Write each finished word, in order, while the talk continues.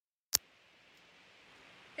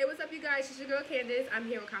up, you guys? It's your girl Candace. I'm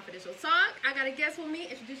here with Confidential Talk. I got a guest with me.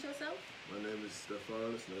 Introduce yourself. My name is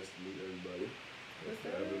Stefan. It's nice to meet everybody. What's Thanks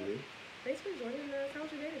for up? having me. Thanks for joining us. How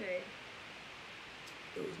was your day today?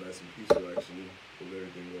 It was nice and peaceful, actually. With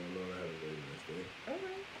everything going on, I had a very nice day.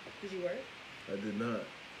 Alright. Did you work? I did not.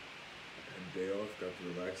 I had a day off, got to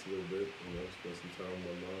relax a little bit, spend some time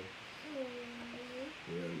with my mom.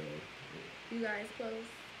 Yeah, no. You guys close?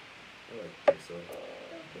 I like so.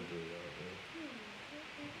 Been through a lot, man.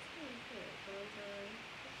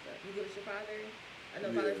 You good with your father? I know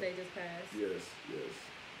Yeah. Father's Day just passed. Yes.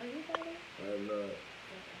 Are you a father? I am not.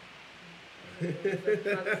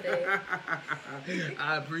 Father's Day.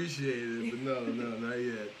 I appreciate it, but no, not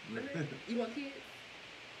yet. You want kids?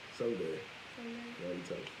 Someday. Someday? No, you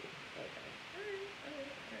touch it. Okay.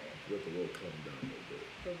 Alright. Let the world calm down a little bit.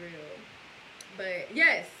 For real. But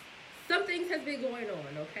yes, some things has been going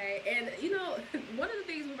on, okay? And you know, one of the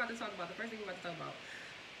things we're about to talk about, the first thing we're about to talk about,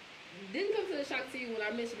 didn't come to the shock to you when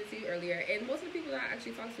I mentioned it to you earlier. And most of the people that I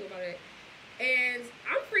actually talked to about it, and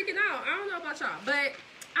I'm freaking out. I don't know about y'all, but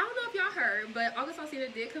I don't know if y'all heard, but August Alsina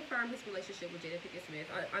did confirm his relationship with Jada Pinkett Smith.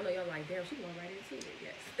 I know y'all like, damn, she going right into it,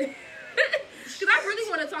 yes. Because I really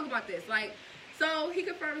want to talk about this. Like, so he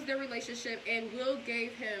confirms their relationship, and Will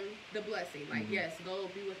gave him the blessing. Like, yes, go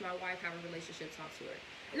be with my wife, have a relationship, talk to her.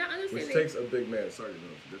 And I understand Which takes a big man. Sorry to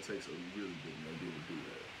interrupt you. That takes a really big man to be able to do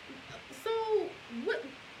that. So, what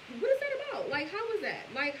is that about? Like, how is that?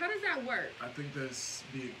 Like, how does that work? I think that's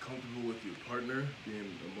being comfortable with your partner,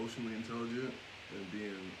 being emotionally intelligent, and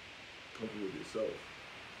being comfortable with yourself.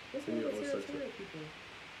 What's In wrong your with own territorial sexual- people?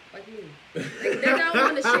 Like me. Like, they don't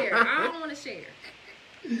want to share. I don't want to share.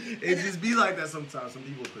 It just be like that sometimes. Some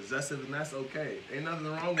people are possessive, and that's okay. Ain't nothing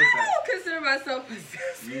wrong with I that. don't consider myself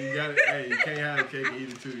possessive. You got Hey, you can't have a cake and eat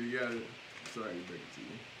it too. You got it. Sorry to break it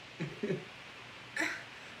to you.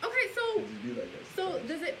 Okay, so It just be like that. So sometimes.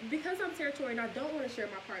 does it, because I'm territorial and I don't want to share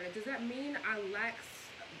my partner, does that mean I lack,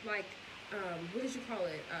 like, what did you call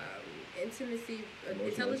it? Intimacy,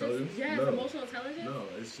 Emotional intelligence? intelligence? Yes, No. emotional intelligence? No,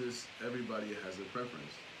 it's just everybody has a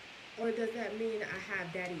preference. Or does that mean I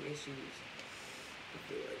have daddy issues? I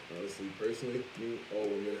feel like, honestly, personally, all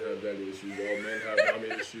women have daddy issues. All men have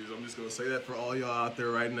mommy issues. I'm just gonna say that for all y'all out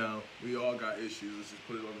there right now. We all got issues. Let's just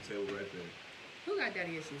put it on the table right there. Who got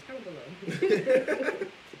daddy issues? Comment below.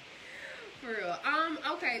 For real.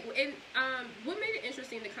 Okay, and what made it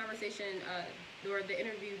interesting, the conversation, or the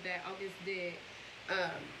interview that August did,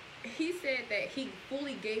 he said that he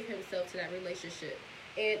fully gave himself to that relationship.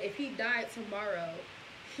 And if he died tomorrow,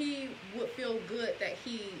 he would feel good that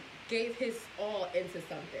he gave his all into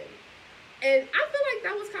something. And I feel like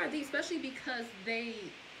that was kind of deep, especially because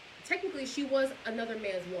technically she was another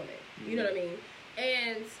man's woman. You know what I mean?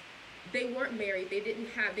 And they weren't married. They didn't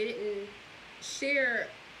share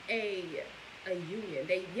a union.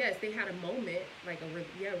 They had a moment, like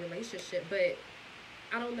a relationship, but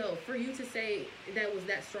I don't know. For you to say that was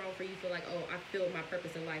that strong for you, feel like, oh, I feel my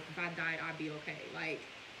purpose in life. If I died, I'd be okay. Like,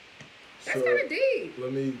 that's kind of deep.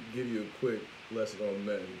 Let me give you a quick lesson on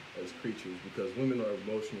men as creatures, because women are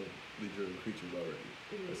emotionally driven creatures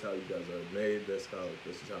already. That's how you guys are made. This is how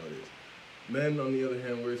it is. Men, on the other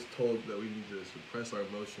hand, we're told that we need to suppress our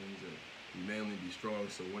emotions and be manly, be strong.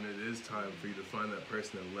 So when it is time for you to find that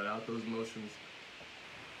person and let out those emotions,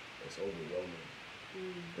 it's overwhelming.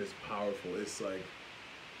 It's powerful. It's like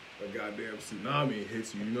a goddamn tsunami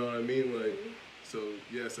hits you. You know what I mean? Like, so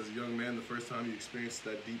yes, as a young man, the first time you experience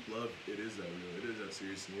that deep love, it is that real. It is that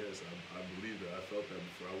serious. And yes, I believe that. I felt that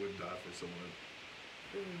before. I would die for someone.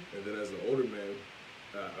 And then as an older man,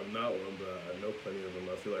 I'm not one, but I know plenty of them.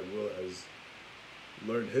 I feel like Will has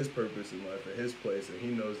learned his purpose in life and his place, and he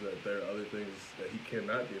knows that there are other things that he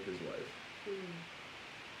cannot give his wife.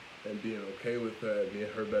 And being okay with that, being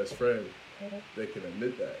her best friend, they can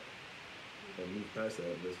admit that and move past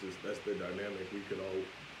that. That's their dynamic. We could all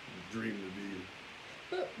dream to be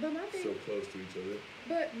But my thing, so close to each other.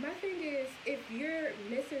 But my thing is, if you're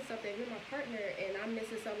missing something, you're my partner, and I'm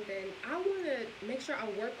missing something, I want to make sure I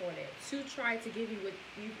work on it to try to give you what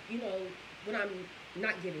you know, when I'm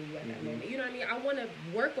not giving you at that moment. You know what I mean? I want to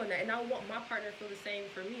work on that, and I want my partner to feel the same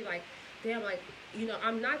for me. Like, damn, like, you know,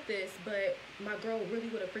 I'm not this, but my girl really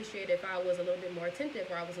would appreciate it if I was a little bit more attentive,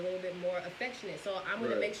 or I was a little bit more affectionate. So I'm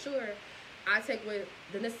going to make sure I take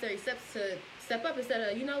the necessary steps to step up instead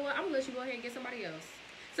of, you know what, I'm going to let you go ahead and get somebody else.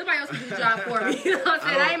 Somebody else can do the job for me. You know what I'm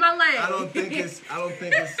saying? That ain't my lane. I don't think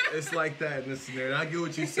it's like that in this scenario. I get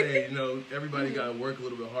what you're saying. You know, everybody got to work a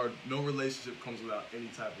little bit hard. No relationship comes without any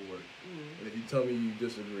type of work. And if you tell me you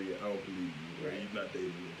disagree, I don't believe you. Or you're not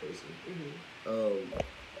dating a person.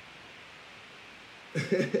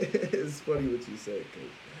 It's funny what you said, because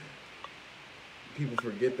people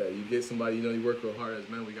forget that. You get somebody, you know, you work real hard as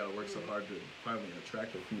men. We gotta work so hard to finally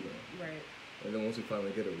attract a female. Right. And then once we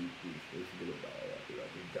finally get it, we forget about all that. We're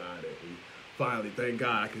like, we got it. We finally, thank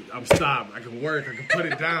God, I'm stopped. I can work. I can put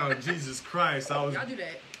it down. Jesus Christ, Y'all do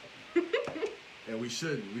that. And we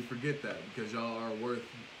shouldn't. We forget that because y'all are worth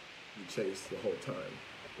the chase the whole time.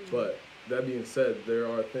 But that being said, there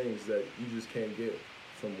are things that you just can't get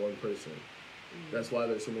from one person. That's why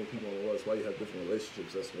there's so many people in the world. That's why you have different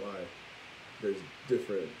relationships. That's why there's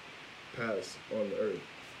different paths on the earth.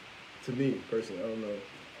 To me, personally, I don't know.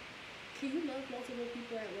 Can you love multiple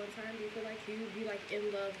people at one time? Do you feel like you be like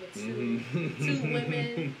in love with two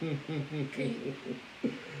women? Can you?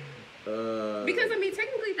 Because I mean,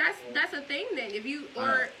 technically, that's a thing. Then, if you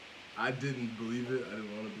I didn't believe it. I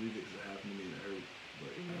didn't want to believe it because it happened to me and it hurt.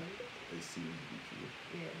 But it seems to be true.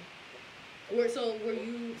 Yeah. So were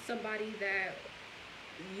you somebody that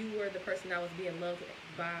you were the person that was being loved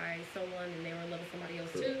by someone and they were in love with somebody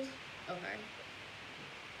else too? Okay.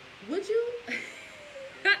 Would you?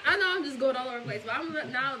 I know I'm just going all over the place, but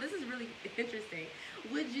now this is really interesting.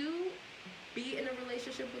 Would you be in a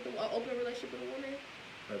relationship with an open relationship with a woman?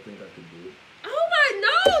 I think I could do it. Oh my,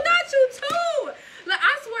 no, not you too. Like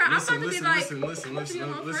I swear, I'm about to be like.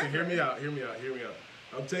 Listen. Hear me out.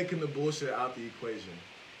 I'm taking the bullshit out the equation.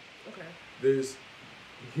 Okay. There's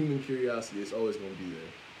human curiosity. It's always gonna be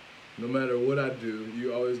there. No matter what I do,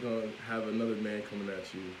 you're always gonna have another man coming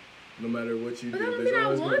at you. No matter what you do, that don't mean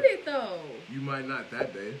I want it though. You might not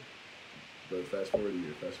that day, but fast forward a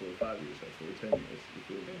year, fast forward 5 years, fast forward 10 years, you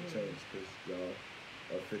feel change because y'all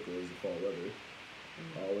are fickle as the fall weather.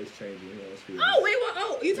 Always changing, Oh wait, what?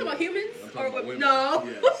 Oh, you talking about humans or what? Women. No.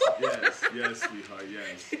 Yes, sweetheart,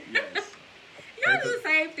 yes. Y'all do the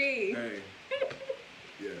same thing. Hey,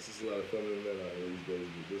 yes, it's a lot of feminine men out here these days.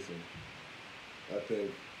 But listen, I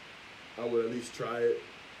think I would at least try it.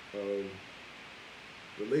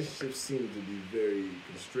 Relationships seem to be very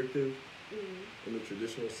constrictive in the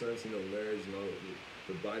traditional sense. You know, marriage and all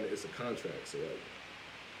the binding, it's a contract. So like,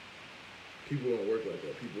 people don't work like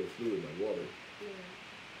that. People are fluid like water.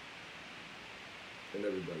 And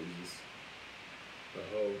everybody's just a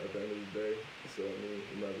hoe at the end of the day. So I mean,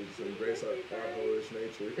 we might as well just embrace our hoish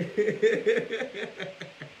nature. I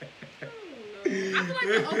feel like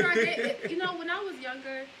the older I get, when I was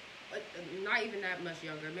younger, like, not even that much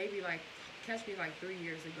younger, maybe like catch me like 3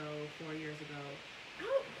 years ago, 4 years ago.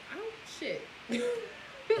 I don't shit.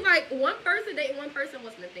 Like dating one person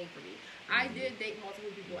wasn't a thing for me. I did date multiple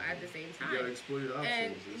people at the same time. You gotta explore your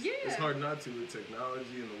options. It's hard not to with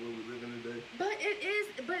technology and the world we live in today. But it is.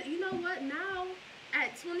 But you know what? Now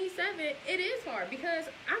at 27, it is hard because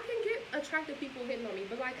I can get attractive people hitting on me,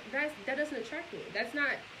 but like that doesn't attract me. That's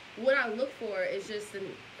not what I look for. Is just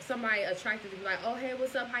somebody attractive to be like, oh hey,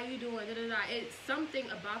 what's up? How you doing? Da, da, da. It's something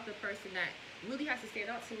about the person that really has to stand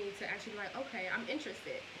out to me to actually be like, okay, I'm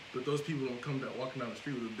interested. But those people don't come walking down the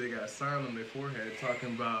street with a big ass sign on their forehead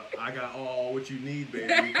talking about, I got all what you need,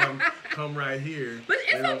 baby. Come right here. But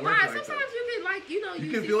it's a vibe. Like sometimes you can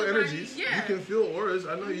you can feel somebody, energies. Yeah. You can feel auras.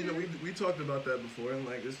 I know we talked about that before, and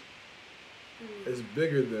like it's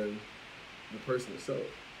bigger than the person itself.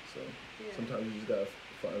 So sometimes you just gotta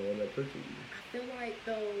find one that clicks with you. I feel like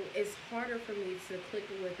though it's harder for me to click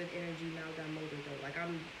with an energy now that I'm older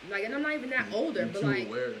though. And I'm not even that older, but like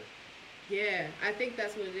aware. Yeah, I think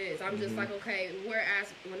that's what it is. I'm just like, okay,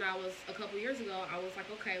 whereas when I was a couple years ago, I was like,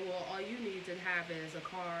 okay, well, all you need to have is a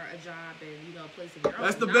car, a job, and, a place of your own.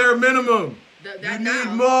 That's the bare minimum. You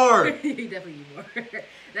need more. You definitely need more.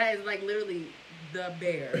 That is, like, literally the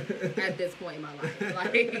bare at this point in my life.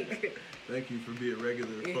 Like... Thank you for being a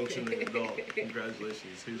regular functioning adult.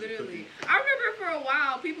 Congratulations. Here's literally. I remember for a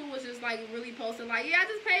while, people was just like really posting like, yeah, I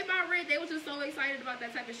just paid my rent. They was just so excited about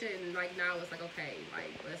that type of shit. And like now it's like, okay,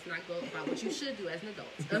 like let's not go about what you should do as an adult.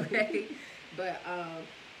 Okay. But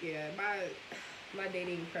my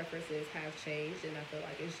dating preferences have changed, and I feel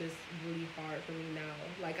like it's just really hard for me now.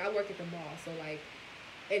 Like I work at the mall, so like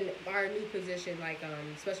in our new position, like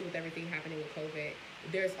especially with everything happening with COVID,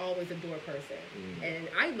 there's always a door person. And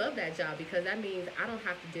I love that job because that means I don't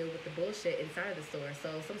have to deal with the bullshit inside of the store. So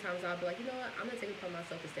sometimes I'll be like, you know what, I'm gonna take it upon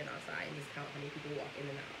myself to stand outside and just count how many people walk in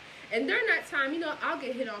and out. And during that time, I'll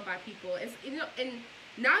get hit on by people. And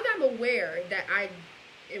now that I'm aware that I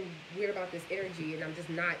am weird about this energy and I'm just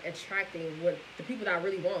not attracting what the people that I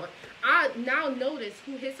really want, I now notice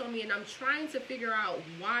who hits on me, and I'm trying to figure out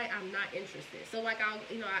why I'm not interested. So like I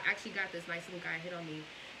actually got this nice little guy hit on me,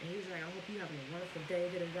 and he was like, I hope you having a wonderful day,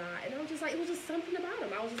 da da da. And I was just like, it was just something about him.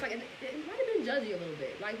 I was just like, it might have been judgy a little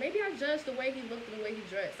bit. Like maybe I judged the way he looked and the way he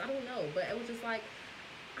dressed. I don't know, but it was just like,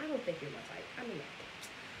 I don't think you're my type. I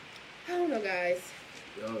don't know, guys.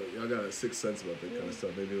 Y'all got a sixth sense about that kind of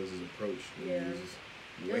stuff. Maybe it was his approach. Maybe it was just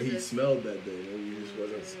the way he just smelled that day. Maybe he just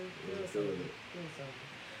wasn't feeling it.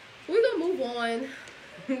 We're gonna move on.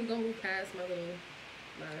 We're gonna move past my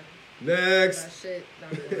Next. shit.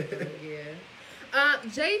 Yeah.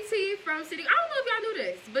 JT from City. I don't know if y'all knew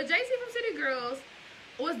this, but JT from City Girls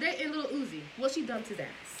was dating Lil Uzi. Well, she dumped his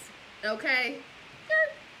ass. Okay,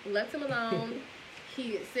 left him alone.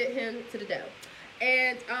 He sent him to the devil,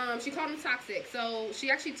 and she called him toxic. So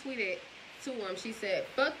she actually tweeted to him. She said,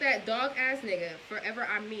 "Fuck that dog ass nigga. Forever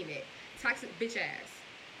I mean it. Toxic bitch ass."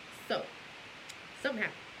 So something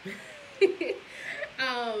happened.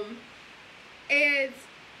 And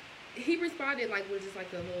he responded like with just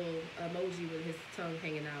like a little emoji with his tongue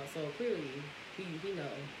hanging out. So clearly he know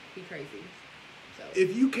he crazy. So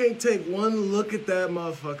If you can't take one look at that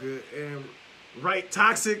motherfucker and write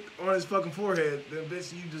toxic on his fucking forehead, then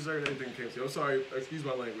bitch, you deserve anything that came to you. I'm sorry, excuse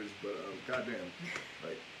my language, but goddamn.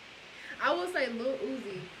 Like, I will say Lil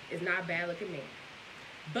Uzi is not a bad looking man,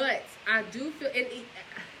 but I do feel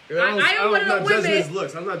I'm not judging his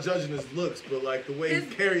looks. I'm not judging his looks, but like the way he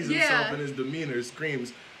carries himself and his demeanor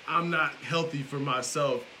screams, I'm not healthy for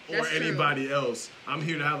myself or anybody else. I'm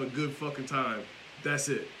here to have a good fucking time. That's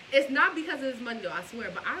it. It's not because of his money though, I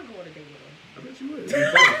swear, but I'll go on a date with him. I bet you would.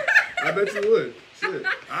 I bet you would. Shit.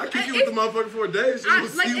 I'll kick you with the motherfucker for a day.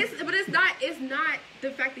 But it's not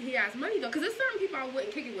the fact that he has money though, because there's certain people I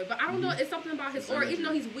wouldn't kick it with, but I don't know. It's something about his aura, even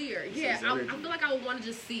though he's weird. I feel like I would want to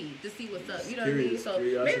just see what's up. You know what I mean? So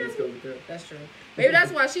maybe that's true. Maybe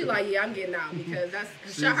that's why she like, I'm getting out because that's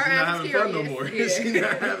she's not having fun no more. Yeah. She's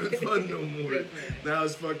not having fun no more. Now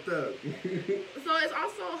it's fucked up. So it's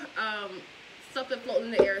also something floating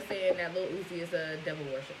in the air saying that Lil Uzi is a devil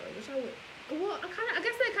worshiper, which I would. Well, I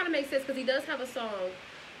guess that kind of makes sense because he does have a song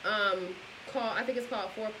called, I think it's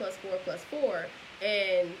called 4 + 4 + 4,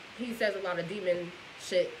 and he says a lot of demon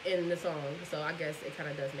shit in the song, so I guess it kind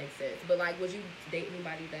of does make sense. But like, would you date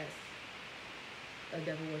anybody that's a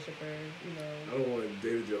devil worshiper? You know, I don't want to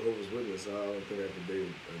date a Jehovah's Witness. So I don't think I could date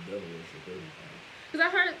a devil worshiper. Because I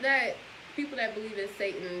heard that people that believe in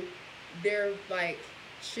Satan, they're like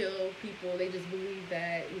chill people. They just believe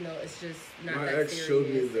that, you know, it's just not My that ex serious. showed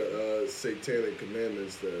me the satanic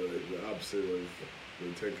commandments, the opposite of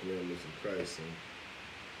the 10 Commandments of Christ, and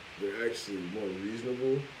they're actually more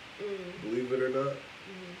reasonable, believe it or not.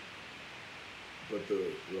 But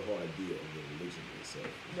the whole idea of the religion itself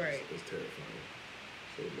is terrifying.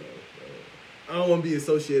 So no. I don't want to be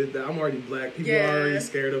associated with that. I'm already black. People are already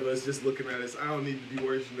scared of us just looking at us. I don't need to be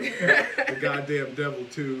worshiping the goddamn devil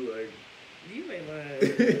too. Like, you may lie.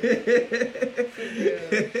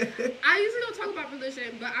 I usually don't talk about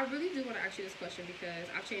religion, but I really do want to ask you this question because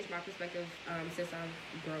I've changed my perspective since I've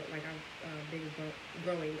grown. Like I've been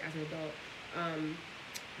growing as an adult.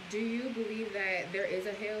 Do you believe that there is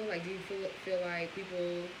a hell? Like, do you feel like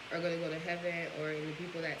people are going to go to heaven, or the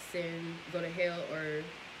people that sin go to hell, or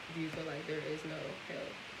do you feel like there is no hell?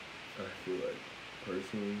 I feel like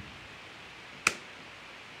personally,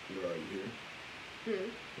 we're already here.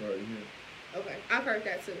 We're already here. Okay, I've heard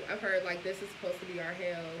that too. I've heard like this is supposed to be our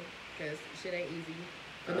hell because shit ain't easy.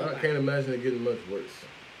 I can't imagine it getting much worse.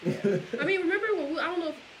 Yeah. I mean, remember when I don't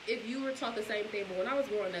know if you were taught the same thing, but when I was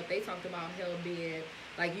growing up, they talked about hell being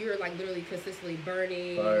like you're like literally consistently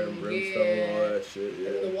burning, fire and brimstone, all that shit. Yeah.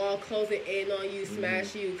 And the wall closing in on you,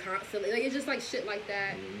 smash you constantly. Like it's just like shit like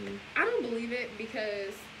that. I don't believe it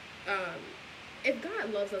because if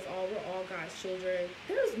God loves us all, we're all God's children.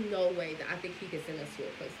 There's no way that I think He can send us to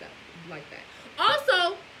a place like that.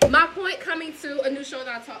 Also, my point coming to a new show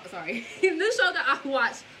that new show that I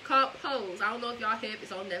watched called Pose. I don't know if y'all hip.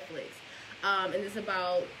 It's on Netflix. And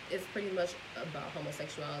it's pretty much about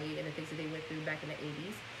homosexuality and the things that they went through back in the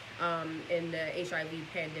 80s, in the HIV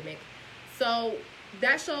pandemic. So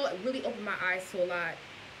that show really opened my eyes to a lot.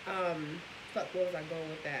 Where was I going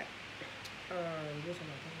with that?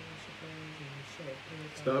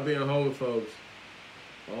 Stop being homophobes,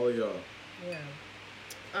 all of y'all. Yeah.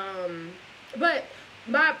 But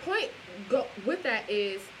my point with that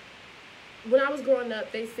is, when I was growing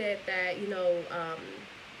up, they said that, you know,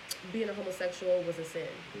 being a homosexual was a sin.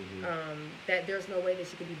 That there's no way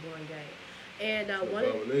that you could be born gay. And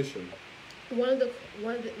one of the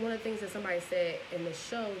things that somebody said in the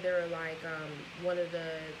show, they were like, one of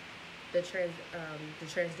the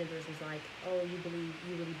transgenders was like, oh, you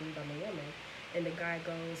really believe I'm a woman? And the guy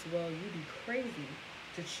goes, well, you'd be crazy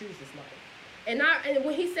to choose this life. And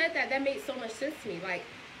when he said that made so much sense to me. Like,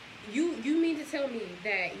 you mean to tell me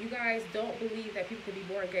that you guys don't believe that people can be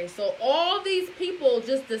born gay? So all these people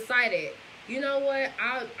just decided, you know what?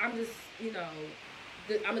 I'm just, you know,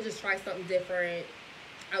 I'm gonna just try something different.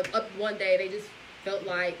 Up one day they just felt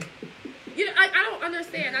like, you know, I don't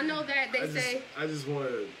understand. I know that I just want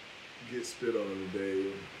to get spit on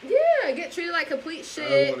today. Yeah, get treated like complete shit.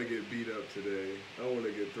 I don't want to get beat up today. I don't want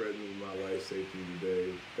to get threatened with my life safety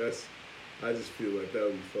today. I just feel like that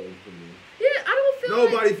would be fun for me. Yeah, I don't feel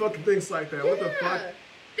Nobody fucking thinks like that. Yeah. What the fuck?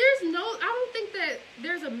 I don't think that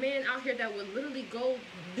there's a man out here that would literally go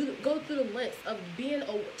through the lengths of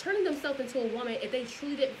turning themselves into a woman if they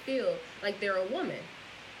truly didn't feel like they're a woman.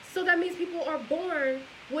 So that means people are born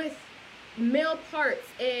with male parts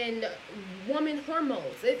and woman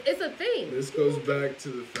hormones. It's a thing. This goes back to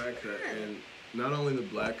the fact that in not only the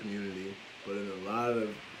black community, but in a lot of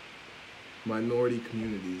minority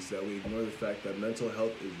communities, that we ignore the fact that mental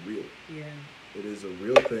health is real. Yeah. It is a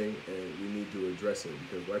real thing, and we need to address it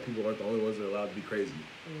because white people aren't the only ones that are allowed to be crazy.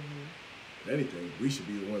 Mm-hmm. If anything, we should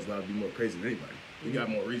be the ones allowed to be more crazy than anybody. We got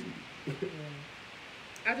more reason to be.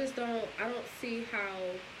 I don't see how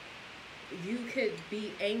you could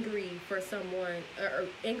be angry for someone or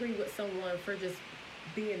angry with someone for just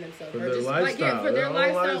being themselves. For or their just lifestyle. For their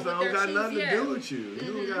lifestyle. It don't got nothing to do with you.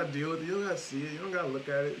 You don't got to deal with it. You don't got to see it. You don't got to look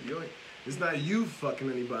at it. It's not you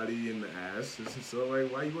fucking anybody in the ass. So,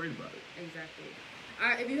 like, why are you worried about it? Exactly.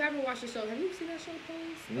 If you haven't watched the show, have you seen that show,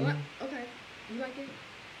 Pose? Mm-hmm. Okay. You like it?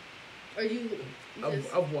 Or you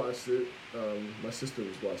I've watched it. My sister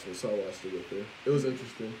was watching it, so I watched it with her. It was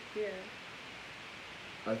interesting. Yeah.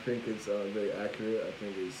 I think it's very accurate. I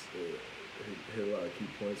think it's hit a lot of key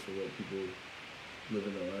points for what people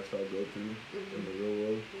living their lifestyle go through in the real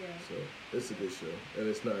world. Yeah. So it's a good show. And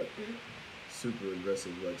it's not super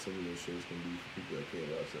aggressive like some of those shows can be for people that can't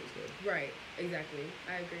watch that stuff. Right, exactly.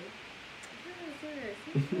 I agree.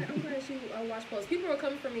 Yes. I'm glad you watch Pose. People were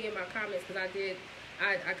coming for me in my comments because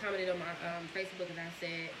I commented on my Facebook and I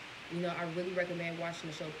said, you know, I really recommend watching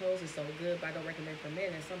the show Pose. It's so good, but I don't recommend it for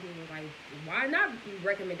men. And some people were like, why not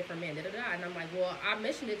recommend it for men? And I'm like, well, I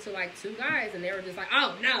mentioned it to like 2 guys and they were just like,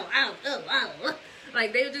 oh, no, oh.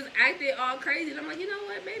 Like they were just acting all crazy. And I'm like, you know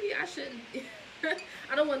what? Maybe I shouldn't.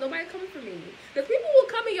 I don't want nobody coming for me. Because people will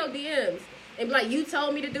come in your DMs and be like, you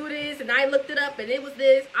told me to do this and I looked it up and it was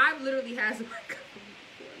this. I literally had somebody come for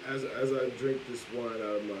me. As I drink this wine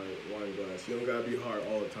out of my wine glass, you don't gotta be hard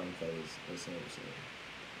all the time, fellas. That's all I'm saying.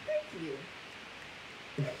 Thank you.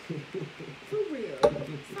 For real.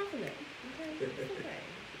 Soften it. Okay? It's okay.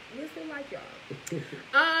 Listen like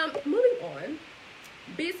y'all. Moving on.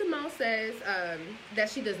 B. Simone says that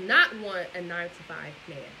she does not want a 9-to-5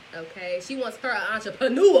 man. Okay? She wants her an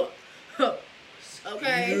entrepreneur.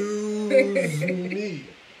 Okay? Excuse me.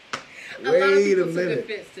 Wait a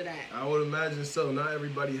minute. To that. I would imagine so. Not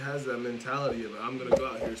everybody has that mentality of I'm gonna go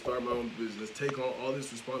out here, start my own business, take on all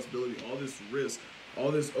this responsibility, all this risk,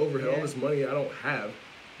 all this overhead, all this money I don't have.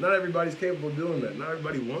 Not everybody's capable of doing that. Not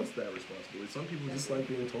everybody wants that responsibility. Some people just like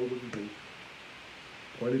being told what to do.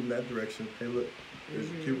 Pointed in that direction. Hey, look, here's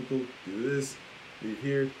your cubicle. Do this. Leave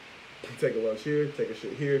here. Take a lunch here. Take a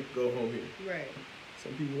shit here. Go home here. Right.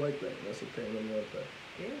 Some people like that. And that's okay. Nothing like that.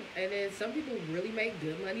 Yeah, and then some people really make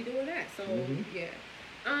good money doing that. So yeah.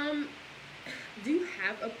 Do you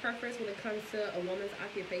have a preference when it comes to a woman's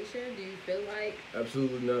occupation? Do you feel like?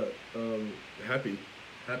 Absolutely not.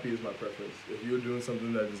 Happy is my preference. If you're doing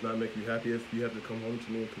something that does not make you happy, if you have to come home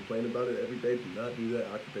to me and complain about it every day, do not do that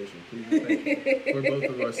occupation. Please, thank you. For both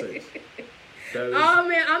of our sakes. Oh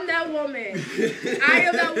man, I'm that woman. I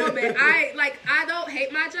am that woman. I don't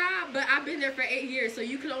hate my job, but I've been there for 8 years, so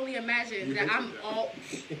you can only imagine that I'm all.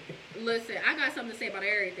 Listen, I got something to say about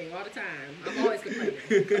everything all the time. I'm always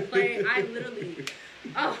complaining. I literally.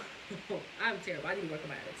 Oh, I'm terrible. I need to work on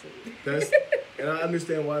my attitude. And I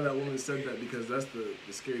understand why that woman said that because that's the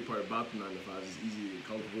scary part about the 9 to 5. It's easy to get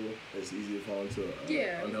comfortable. It's easy to fall into an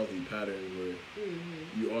unhealthy pattern where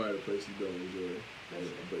you are at a place you don't enjoy.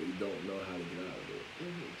 But you don't know how to get out of it.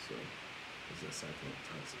 So it's that cycle of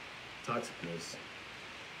toxicness.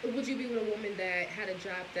 Would you be with a woman that had a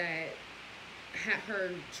job that had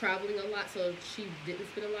her traveling a lot, so she didn't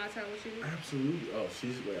spend a lot of time with you? Absolutely. Oh,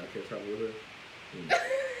 I can't travel with her.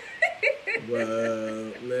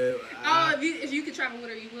 Well, man. If you could travel with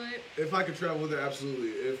her, you would? If I could travel with her,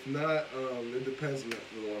 absolutely. If not, it depends on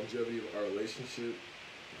the longevity of our relationship.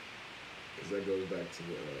 Because that goes back to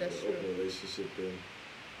the open relationship thing.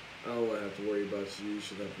 I don't want to have to worry about you. You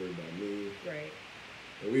shouldn't have to worry about me. Right.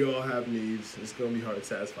 And we all have needs. It's going to be hard to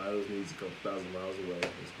satisfy those needs a couple thousand miles away.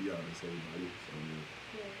 Let's be honest, everybody. So,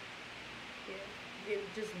 yeah.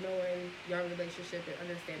 Just knowing your relationship and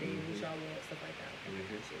understanding what y'all want, stuff like that.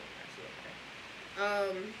 Okay.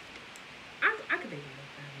 I could date you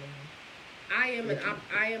like that, man. I am an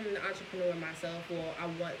entrepreneur myself. Well,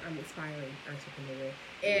 I'm aspiring entrepreneur,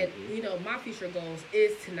 and you know, my future goals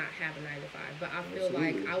is to not have a 9 to 5. But I feel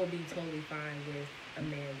like I would be totally fine with a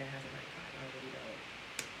man that has a 9 to 5. I really don't.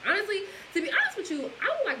 Honestly, to be honest with you, I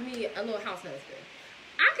would like me a little house husband.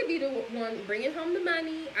 I could be the one bringing home the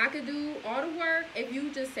money. I could do all the work if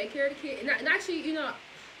you just take care of the kid. And actually, you know,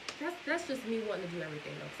 that's just me wanting to do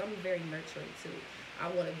everything though, because I'm very nurturing too.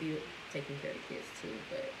 I want to be taking care of the kids too.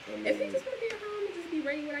 But if he just want to be at home and just be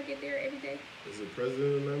ready when I get there every day. Is the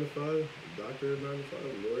president a 9 to 5? A doctor a 9 to 5?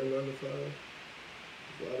 A lawyer 9 to 5?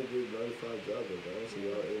 There's a lot of good 9 to 5 jobs out there. I don't see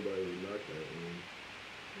why anybody would knock that. I mean,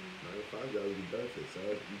 9 to 5 jobs with benefits.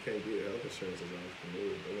 You can't get health insurance as an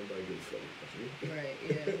entrepreneur. Don't nobody give a fuck about you. Right,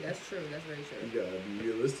 yeah, that's true. That's very true. You gotta be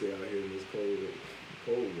realistic out here in this cold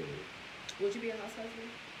world. Would you be a house husband?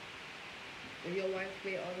 If your wife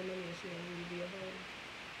made all the money and she wanted you to be at home?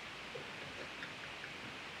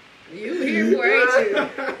 You here for it,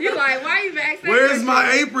 ain't you? You like, why you back? Where's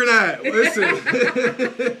my apron at? Listen.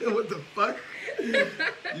 What the fuck?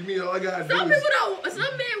 You mean all I gotta do is...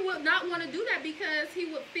 Some men would not want to do that because he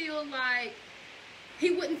would feel like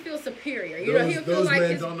he wouldn't feel superior. You know, he would feel like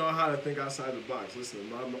men don't know how to think outside the box. Listen, if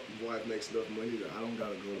my wife makes enough money that I don't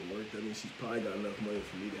gotta go to work, that means she's probably got enough money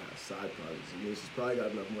for me to have side projects. It means she's probably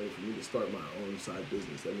got enough money for me to start my own side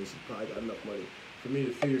business. That means she's probably got enough money for me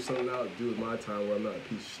to figure something out to do with my time where I'm not a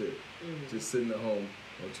piece of shit. Just sitting at home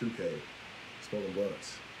on 2K, smoking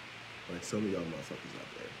blunts. Like some of y'all motherfuckers out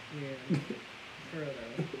there. Yeah. For real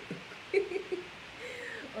though.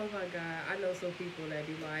 Oh my God, I know some people that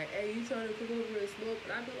be like, hey, you trying to come over and smoke?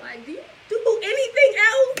 And I be like, do you do anything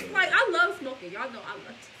else? Like, I love smoking. Y'all know I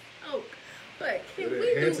love to smoke. But can we do, like...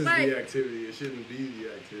 It enhances the activity. It shouldn't be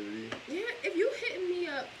the activity. Yeah, if you hitting me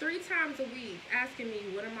up 3 times a week asking me,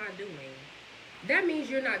 what am I doing? That means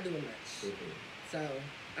you're not doing much. So,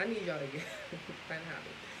 I need y'all to get find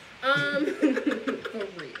a hobby. For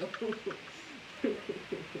real.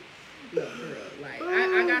 No, for real. Like,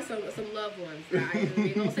 I got some loved ones that I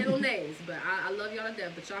ain't gonna say no names, but I love y'all to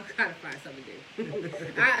death, but y'all gotta find something to do.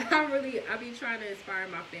 I be trying to inspire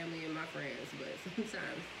my family and my friends, but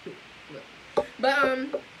sometimes, look. But,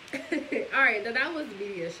 alright, that was the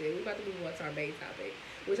media shit. We're about to move on to our main topic,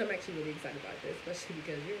 which I'm actually really excited about this, especially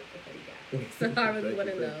because you're a funny guy. So I really want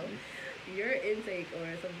to know your intake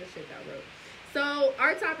on some of the shit that I wrote. So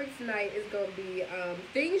our topic tonight is going to be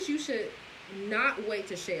things you should not wait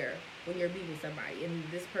to share when you're meeting somebody, and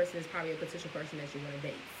this person is probably a potential person that you want to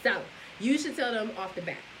date. So you should tell them off the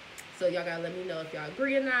bat. So y'all gotta let me know if y'all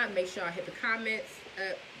agree or not. Make sure I hit the comments.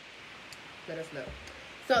 Let us know.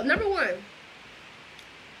 So number 1,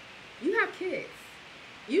 you have kids.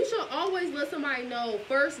 You should always let somebody know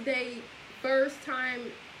first date, first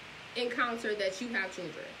time encounter that you have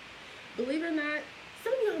children. Believe it or not,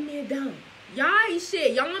 some of y'all men dumb. Y'all ain't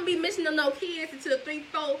shit. Y'all won't be missing no kids until the 3,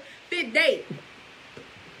 4, 5th date.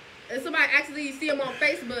 And somebody actually see them on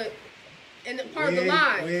Facebook and part of the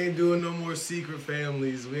live. We ain't doing no more secret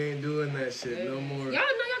families. We ain't doing that shit no more. Y'all know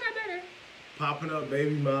y'all got better. Popping up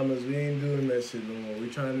baby mamas. We ain't doing that shit no more. We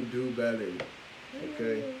trying to do better.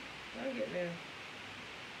 Okay? I'll get there.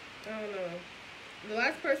 I don't know. The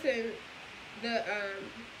last person,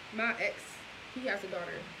 my ex, he has a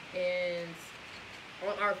daughter. And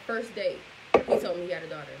on our first date, he told me he had a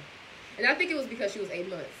daughter. And I think it was because she was 8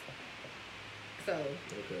 months. So,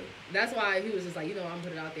 that's why he was just like, I'm going to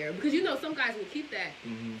put it out there. Because, some guys will keep that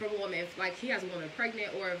from a woman. If, like, he has a woman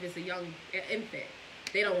pregnant or if it's a young infant.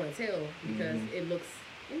 They don't want to tell because it looks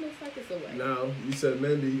like it's a way. Now, you said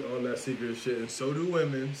men be on that secret shit, and so do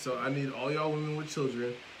women. So, I need all y'all women with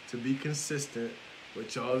children to be consistent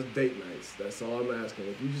with y'all's date nights. That's all I'm asking.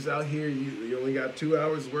 If you just out here, you only got 2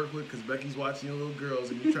 hours to work with because Becky's watching your little girls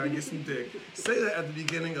and you try to get some dick, say that at the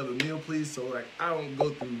beginning of the meal, please, so like I don't go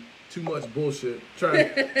through too much bullshit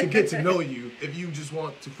trying to get to know you if you just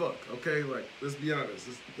want to fuck, okay? Like, let's be honest.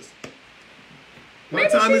 My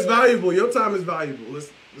time is valuable. Your time is valuable.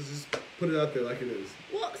 Let's just put it out there like it is.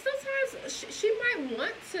 Well, sometimes she might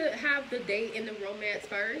want to have the date and the romance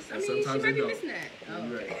first. I mean, she might be missing that. Oh,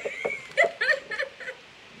 okay.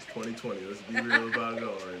 It's 2020. Let's be real about it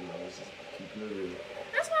all right now. Let's just keep it real.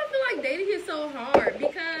 That's why I feel like dating is so hard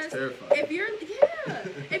because if you're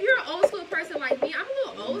an old school person like me, I'm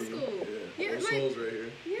a little old school. Yeah, old souls right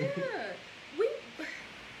here. Yeah,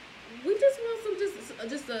 we just want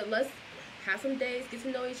just let's have some dates, get to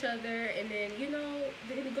know each other, and then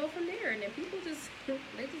then go from there. And then people just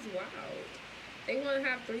wow. They want to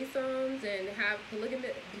have threesomes and have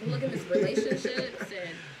polygamous relationships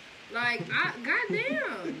and like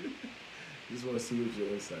goddamn. You just want to see what your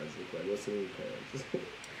insides look like. What's in your pants?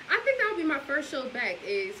 I think that that'll be my first show back.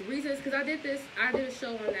 Is reasons because I did a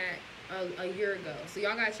show on that a year ago. So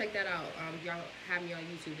y'all gotta check that out. Y'all have me on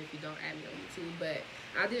YouTube if you don't add me on YouTube. But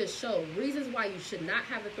I did a show, reasons why you should not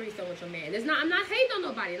have a threesome with your man. I'm not hating on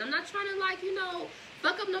nobody, and I'm not trying to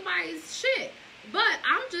fuck up nobody's shit. But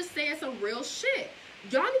I'm just saying some real shit.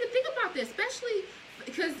 Y'all need to think about this, especially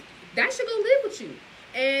because that shit gonna live with you.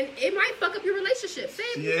 And it might fuck up your relationship. She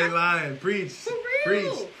ain't lying. Preach. For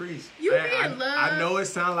real. Preach. You be in love. I know it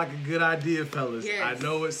sounds like a good idea, fellas. Yes. I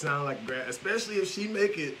know it sounds like great, especially if she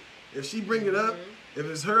make it, if she bring it up, if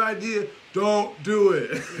it's her idea, don't do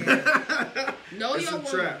it. Yeah. Know it's your a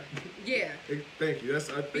trap. Yeah. Thank you. I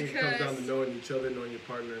think it comes down to knowing each other, knowing your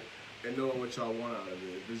partner, and knowing what y'all want out of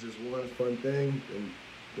it. If it's just one fun thing,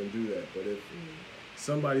 then do that. But if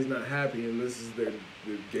somebody's not happy and this is the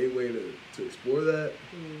gateway to explore that,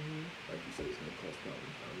 like you said, it's going to cause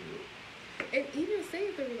problems down the road. And even say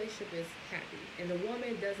if the relationship is happy and the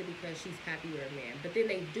woman does it because she's happy with her man, but then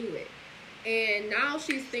they do it. And now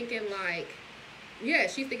she's thinking like, what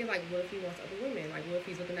if he wants other women? Like, what if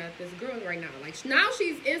he's looking at this girl right now? Like, now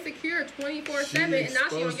she's insecure 24/7, and now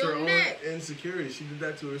she's on your neck. Insecurity. She did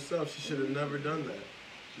that to herself. She should have never done that.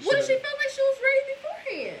 What if she felt like she was ready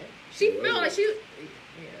beforehand? She felt like she.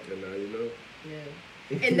 Yeah. And now you know.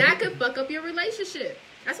 Yeah. And that could fuck up your relationship.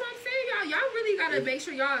 That's what I'm saying, y'all. Y'all really gotta make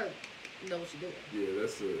sure y'all know what you're doing. Yeah,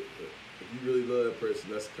 if you really love that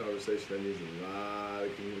person, that's a conversation that needs a lot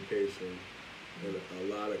of communication and a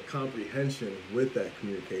lot of comprehension with that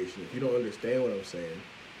communication. If you don't understand what I'm saying,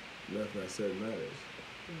 nothing I said matters.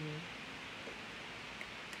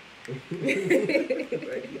 Thank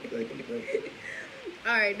you.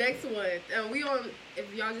 All right, next one.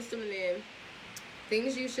 If y'all just tuning in,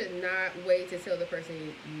 things you should not wait to tell the person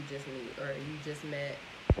you just meet or you just met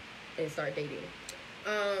and start dating.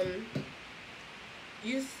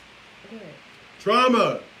 Go ahead.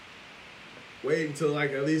 Trauma. Wait until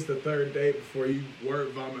like at least the third date before you word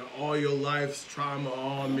vomit all your life's trauma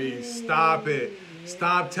on me. Stop it. Yeah.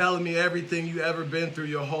 Stop telling me everything you ever been through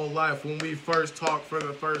your whole life when we first talked for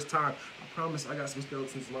the first time. I promise I got some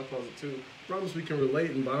skeletons in my closet too. I promise we can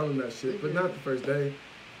relate and bond on that shit, but not the first day.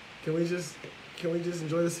 Can we just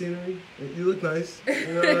enjoy the scenery? You look nice.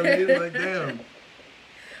 You know what I mean? Like, damn.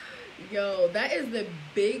 Yo, that is the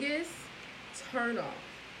biggest turnoff.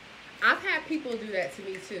 I've had people do that to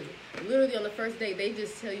me too. Literally on the first date, they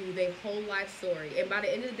just tell you their whole life story, and by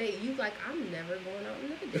the end of the day, you like, I'm never going out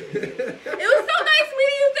another day. It was so nice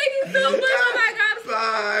meeting you. Thank you so much. Oh my god.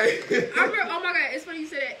 Bye. I remember. Oh my god, it's funny you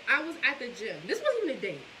said that. I was at the gym. This wasn't even a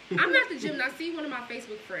date. I'm at the gym and I see one of my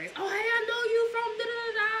Facebook friends. Oh hey, I know you from da da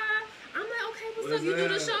da da. I'm like, okay, what's up? You do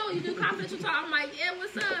the show, you do confidential talk. I'm like, yeah,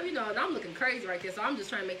 what's up? You know, and I'm looking crazy right there, so I'm just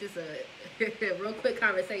trying to make this a real quick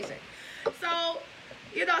conversation. So.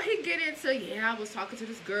 You know, he get into, I was talking to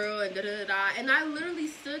this girl and da-da-da-da. And I literally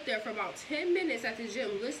stood there for about 10 minutes at the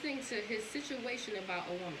gym listening to his situation about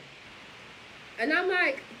a woman. And I'm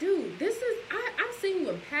like, dude, I've seen you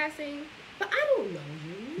in passing, but I don't know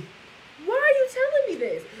you. Why are you telling me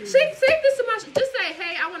this? Say this to my, just say,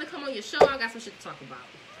 hey, I want to come on your show. I got some shit to talk about.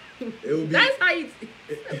 That's how you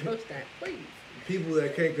approach that, please. People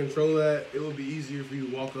that can't control that, it would be easier for you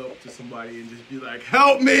to walk up to somebody and just be like,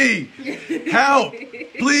 help me! Help!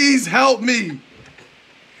 Please help me!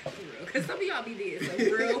 For real. Because some of y'all be needing some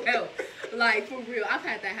real help. Like, for real. I've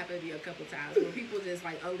had that happen to me a couple times where people just,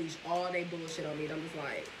 like, unleash all their bullshit on me. And I'm just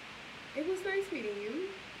like, it was nice meeting you.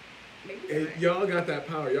 Maybe and y'all got that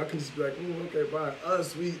power. Y'all can just be like, okay, bye.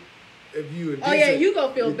 Us, if you... Oh, yeah, you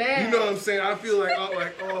gonna feel bad. You know what I'm saying? I feel like,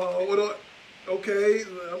 what do okay,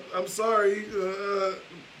 I'm sorry.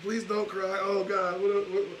 Please don't cry. Oh God, what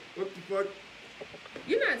the fuck?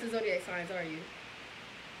 You're not into zodiac signs, are you?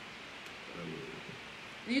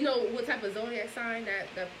 Do you know what type of zodiac sign that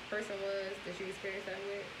person was that you experienced that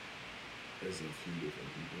with? There's a few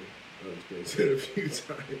different people. I've experienced it a few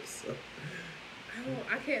times. So.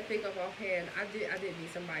 I can't think of offhand. I did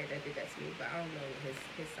meet somebody that did that to me, but I don't know what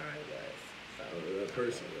his sign was. So that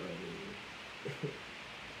person.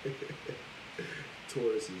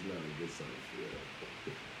 Taurus is not a good sign for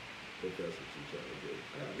that. If that's what you're trying to do.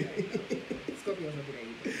 Okay. Scorpios don't do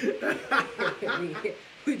that either.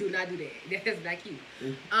 we do not do that. That's not cute.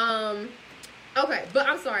 Okay, but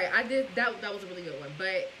I'm sorry. I did that was a really good one.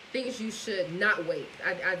 But things you should not wait.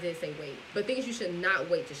 I did say wait. But things you should not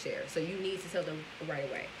wait to share. So you need to tell them right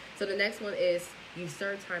away. So the next one is you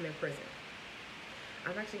served time in prison.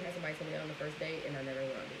 I've actually had somebody tell me that on the first date, and I never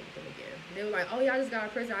went on to meet them again. They were like, "Oh, y'all just got out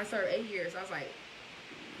of prison. I served 8 years." I was like,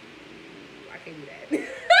 "I can't do that."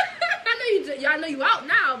 I know you out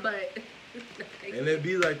now, but. And it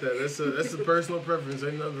be like that. That's a personal preference.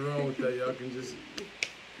 Ain't nothing wrong with that. Y'all can just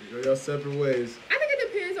Go your separate ways. I think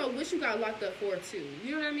it depends on what you got locked up for too.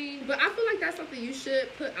 You know what I mean? But I feel like that's something you should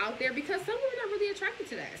put out there because some women are really attracted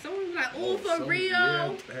to that. Some women are like, oh, for real.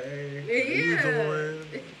 Yeah, hey, yeah.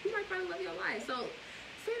 You might find the love of your life. So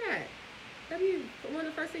say that. That'd be one of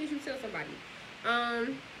the first things you tell somebody.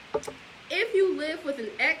 If you live with an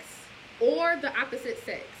ex or the opposite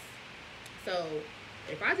sex. So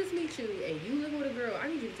if I just meet you and you live with a girl, I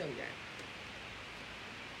need you to tell me that.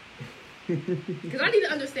 Because I need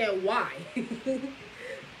to understand why.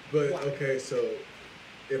 But, why? okay, so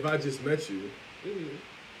if I just met you, Mm-hmm.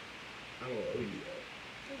 I don't owe you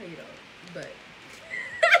No, you don't. But.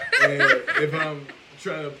 that. And if I'm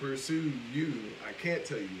trying to pursue you, I can't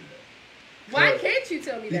tell you that. Why can't you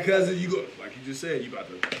tell me that? Because you go, like you just said, you about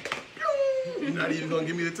to. You're not even gonna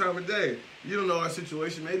give me the time of day. You don't know our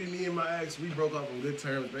situation. Maybe me and my ex, we broke off on good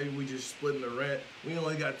terms. Maybe we just splitting the rent. We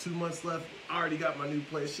only got 2 months left. I already got my new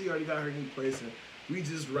place. She already got her new place, and we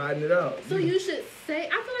just riding it out. So you should say. I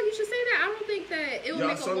feel like you should say that. I don't think that it will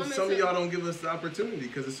make a woman. Some of y'all don't give us the opportunity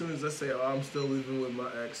because as soon as I say, "Oh, I'm still living with my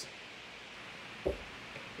ex,"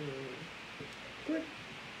 Good.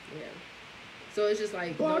 Yeah. So it's just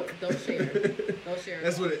like don't share. Don't share.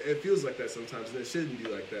 That's what it feels like that sometimes, and it shouldn't be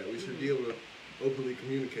like that. We should be able to openly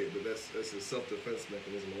communicate, but that's a self-defense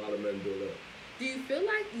mechanism a lot of men build up. Do you feel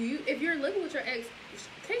like if you're living with your ex,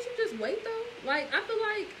 can't you just wait though? Like I feel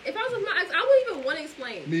like if I was with my ex, I wouldn't even want to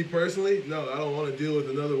explain. Me personally, no, I don't want to deal with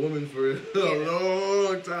another woman for a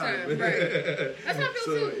long time. Right. That's how I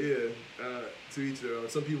feel too. Yeah, to each their own.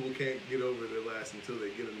 Some people can't get over their last until they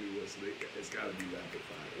get a new one, so it's got to be rapid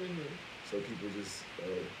fire. Mm-hmm. Some people just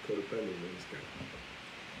codependent and just got to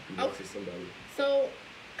be next to somebody. So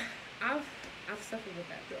I've suffered with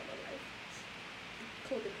that throughout my life.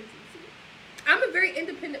 Codependency. I'm a very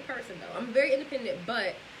independent person, though. I'm very independent,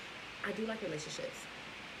 but I do like relationships.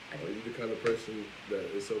 Are you the kind of person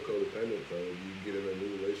that is so codependent, though? You get in a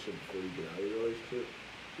new relationship before you get out of your relationship?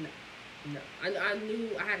 No. I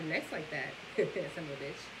knew I had an ex like that. Son of a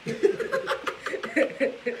bitch.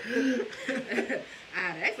 I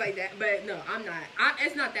had an ex like that, but no, I'm not.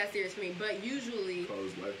 It's not that serious for me. But usually,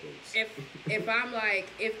 close lifeboats. if I'm like,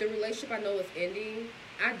 if the relationship I know is ending,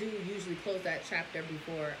 I do usually close that chapter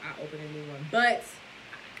before I open a new one. But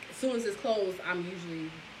as soon as it's closed, I'm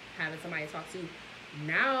usually having somebody to talk to.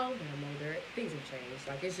 Now that I'm older, things have changed.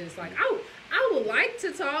 Like it's just like I would like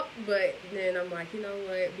to talk, but then I'm like, you know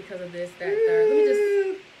what? Because of this, that, third,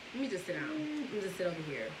 let me just sit down. Let me just sit over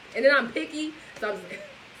here. And then I'm picky, so I'm just like,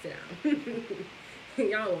 sit down.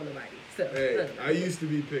 Y'all don't want nobody. So hey, I used to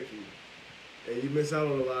be picky, and you miss out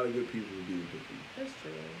on a lot of good people being picky. That's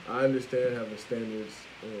true. I understand having standards.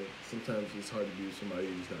 Sometimes it's hard to be with somebody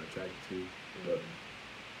you're just not attracted to, but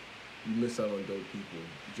you miss out on dope people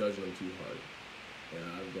judging them too hard. And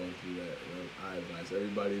I've gone through that, and I advise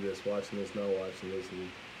everybody that's watching this, not watching this, and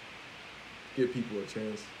give people a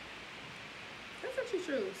chance. That's actually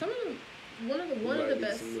true. One of the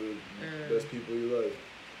best people you love.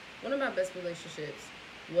 One of my best relationships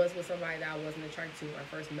was with somebody that I wasn't attracted to when I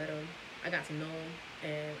first met him. I got to know him,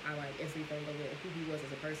 and I like instantly fell in love with who he was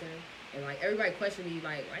as a person. And like everybody questioned me,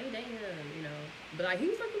 like, why you dating him? You know, but like he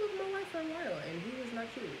was like the love of my life for a while, and he was not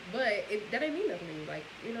cute. But that didn't mean nothing to me. Like,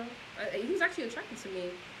 you know, he was actually attractive to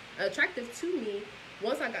me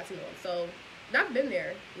once I got to know him. So I've been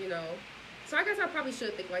there, you know. So I guess I probably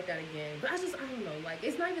should think like that again. But I don't know. Like,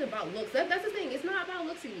 it's not even about looks. That's the thing. It's not about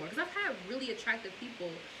looks anymore. Because I've had really attractive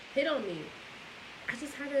people hit on me. I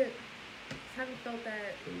just haven't felt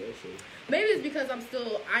that. Emotion. Maybe it's because I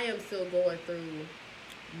am still going through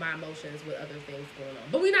my emotions with other things going on.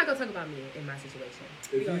 But we're not going to talk about me in my situation.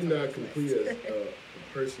 If you're not complete as a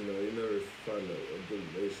person, though, you never find a good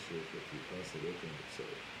relationship if you're constantly looking at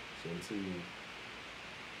yourself. So until you...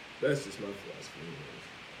 That's just my philosophy, anyways.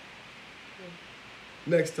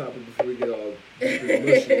 Next topic before we get all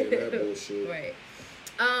mushy and that bullshit. Right.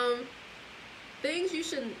 Things you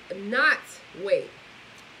should not wait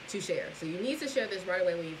to share. So you need to share this right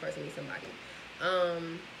away when you first meet somebody.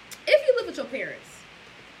 If you live with your parents,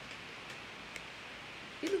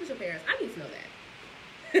 I need to know that.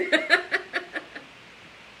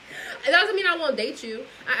 It doesn't mean I won't date you.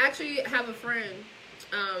 I actually have a friend.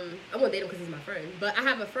 I won't date him because he's my friend, but I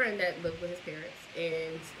have a friend that lived with his parents,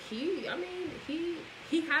 and he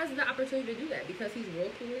has the opportunity to do that because he's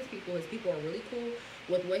real cool with his people. His people are really cool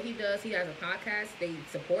with what he does. He has a podcast. They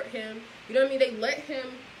support him. You know what I mean? They let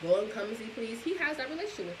him go and come and see please. He has that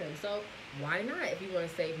relationship with him. So why not if you want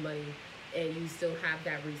to save money and you still have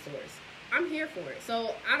that resource? I'm here for it.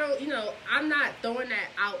 So I'm not throwing that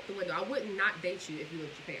out the window. I would not date you if you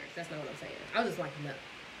lived with your parents. That's not what I'm saying. I was just like, no.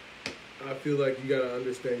 I feel like you gotta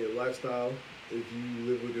understand your lifestyle if you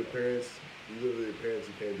live with your parents, you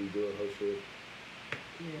can't be doing whole shit.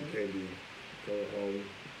 Yeah. You can't be going home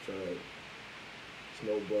trying to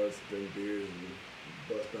smoke blunts, drink beers, and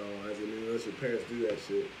bust down lines. I mean, unless your parents do that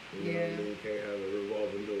shit, you know what I mean? You can't have a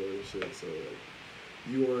revolving door and shit. So, like,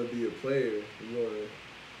 you want to be a player, you want to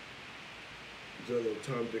juggle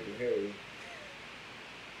Tom, Dick, and Harry.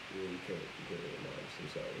 You can't get your moms. I'm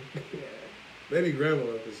sorry. Yeah. Maybe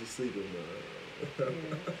grandma, because she's sleeping. Yeah.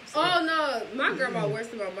 Oh no, my grandma worse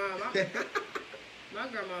than my mom. My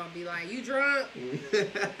grandma would be like, "You drunk?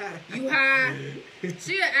 You high?"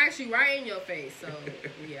 She'll ask you right in your face. So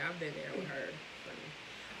yeah, I've been there with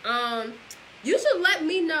her. You should let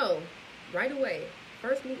me know right away.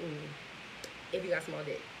 First meeting, if you got small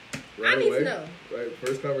dick. Right I need away. to know. Right,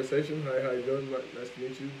 first conversation. Hi, how you doing? Nice to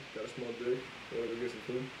meet you. Got a small dick. Want to go get some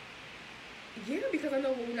food? Yeah, because I know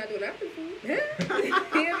what we're not doing after food.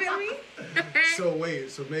 You feel me? So wait,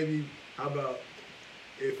 so maybe how about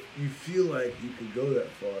if you feel like you could go that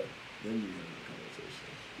far, then you have a conversation.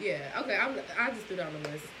 Yeah. Okay. I just threw down the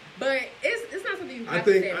list, but it's not something you have I to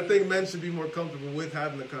say. think anymore. men should be more comfortable with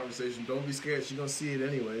having the conversation. Don't be scared. She's gonna see it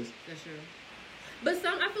anyways. That's true. But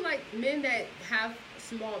I feel like men that have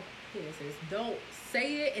small penises don't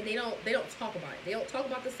say it, and they don't talk about it. They don't talk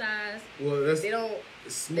about the size. Well, that's They don't.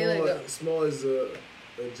 small. Small is a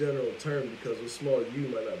general term because what's small you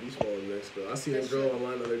might not be smaller than the next girl. I seen a girl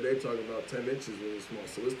online the other day talking about 10 inches when it's small.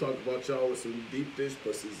 So let's talk about y'all with some deep dish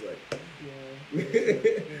pussies. Like, Yeah.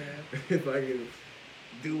 if I can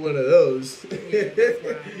do one of those. Yeah, that's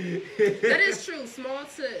wild. That is true. Small to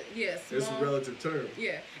small. It's a relative term.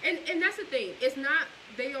 Yeah, and that's the thing. It's not.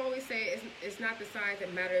 They always say it's not the size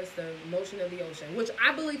that matters, the motion of the ocean, which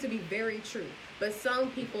I believe to be very true. But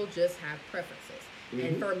some people just have preferences,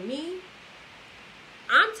 and for me,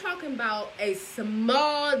 I'm talking about a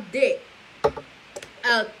small dick,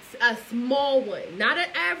 a small one, not an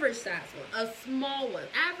average size one, a small one.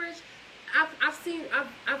 Average.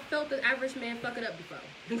 I've felt the average man fuck it up before.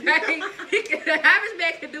 Okay, the average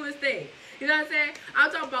man can do his thing. You know what I'm saying?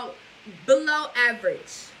 I'm talking about below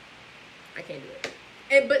average. I can't do it.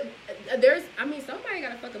 But somebody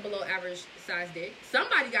gotta fuck a below average size dick.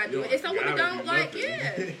 Somebody gotta do it. And some women don't like,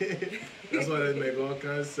 That's why they make all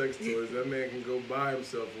kinds of sex toys. That man can go buy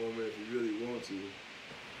himself one if he really wants to.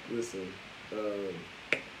 Listen,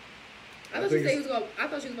 I thought she was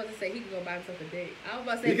about to say he could go buy himself a dick. I was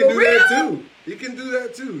about to say, he can do real? that too. He can do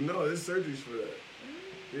that too. No, there's surgeries for that.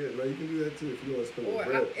 Yeah, no, you can do that too if you want to spend the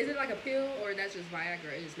bread. Is it like a pill or that's just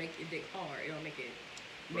Viagra? It just makes your dick hard. It don't make it.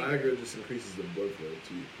 Viagra just increases the blood flow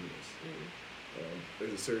to your penis.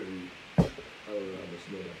 There's a surgery. I don't know how much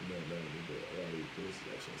you know about the anatomy, but a lot of your penis is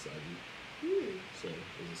actually inside you. So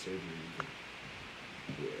there's a surgery you can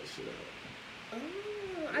pull that shit out.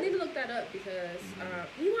 Oh, I need to look that up because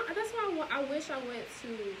that's why I wish I went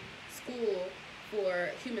to school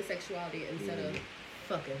for human sexuality instead of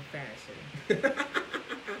fucking fashion.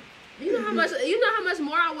 You know how much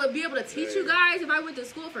more I would be able to teach you guys if I went to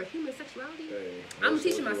school for human sexuality. I'm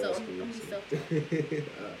teaching myself. I'm gonna be self-taught.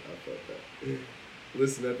 I felt that.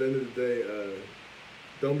 Listen, at the end of the day,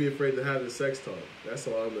 don't be afraid to have the sex talk. That's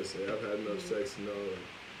all I'm gonna say. I've had enough sex to know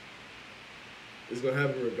it's gonna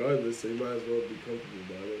happen regardless. So you might as well be comfortable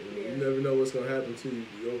about it. You never know what's gonna happen to you.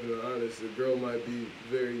 Be open and honest. The girl might be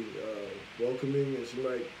very welcoming, and she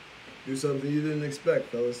might do something you didn't expect,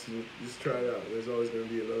 fellas. Just try it out. There's always going to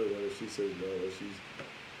be another one if she says no.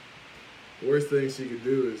 Or worst thing she could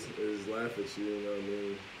do is laugh at you, you know what I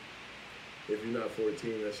mean? If you're not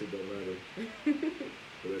 14, that shit don't matter.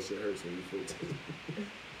 But that shit hurts when you're 14.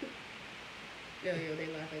 Yo, they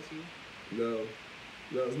laugh at you. No,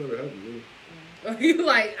 it's never happened to me. Oh, you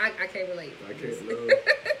like, I can't relate. I can't, no.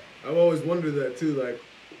 I've always wondered that too, like,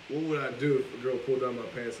 what would I do if a girl pulled down my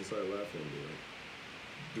pants and started laughing at me? Like,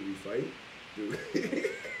 do we fight?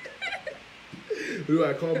 Do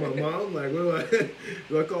I call my mom? Like,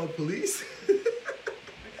 do I call the police?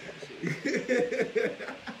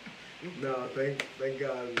 No, thank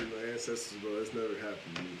God my ancestors, but that's never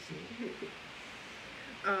happened to me.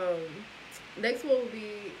 So. Next one will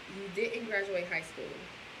be you didn't graduate high school.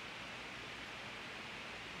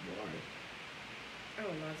 Why? I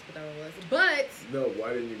don't know. I just put that on the list, but no,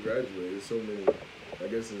 why didn't you graduate? There's so many. I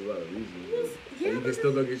guess there's a lot of reasons. Yeah, you can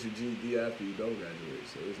still go get your GED after you don't graduate,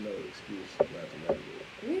 so there's no excuse not to graduate.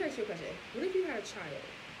 Let me ask you a question. What if you had a child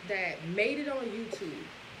that made it on YouTube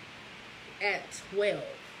at 12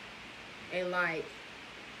 and like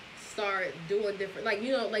start doing different, like,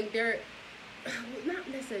 you know, like they're not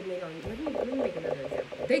necessarily made on YouTube. Let me make another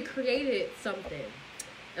example. They created something,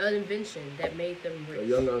 an invention that made them rich. A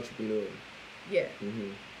young entrepreneur. Yeah.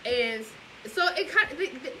 And So it kind of,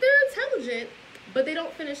 they're intelligent, but they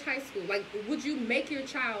don't finish high school. Like, would you make your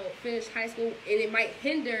child finish high school, and it might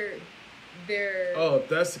hinder their? Oh, if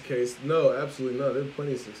that's the case, no, absolutely not. There are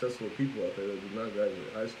plenty of successful people out there that do not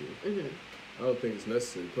graduate high school. Mm-hmm. I don't think it's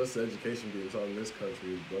necessary. Plus, the education being taught in this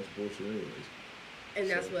country is a bunch of bullshit, anyways. And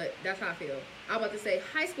that's how I feel. I'm about to say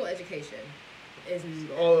high school education is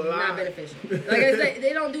Oh, not beneficial. Like I said,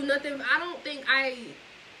 they don't do nothing. I don't think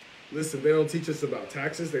Listen, they don't teach us about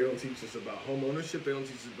taxes. They don't teach us about home ownership. They don't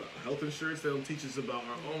teach us about health insurance. They don't teach us about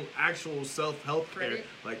our own actual self-help care,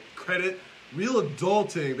 like credit, real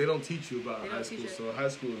adulting. They don't teach you about high school. So high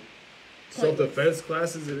school self-defense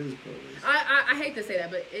classes, it is pointless. I hate to say that,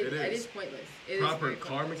 but it is pointless. Proper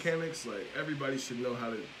car mechanics, like everybody should know how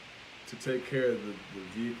to take care of the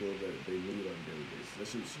vehicle that they need on a daily basis. That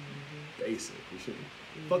shit's basic. We shouldn't.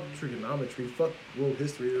 Fuck trigonometry. Fuck world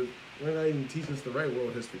history. We're not even teaching us the right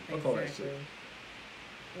world history. Fuck all that shit.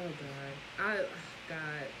 Oh God.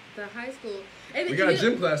 God. The high school. And we got a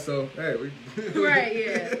gym class though. Hey, we right.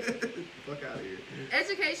 Yeah. Fuck out of here.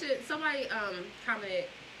 Education. Somebody commented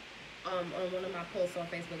on one of my posts on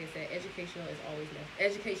Facebook. It said education is always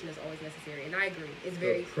necessary, and I agree. It's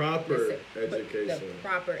very proper education. The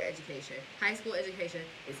proper education. High school education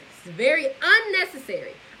is very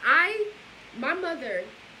unnecessary. My mother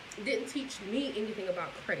didn't teach me anything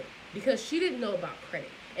about credit because she didn't know about credit,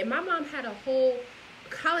 and my mom had a whole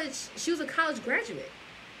college. She was a college graduate.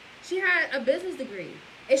 She had a business degree.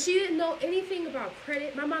 And she didn't know anything about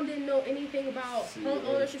credit. My mom didn't know anything about home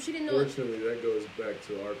ownership. She didn't know. Fortunately, that goes back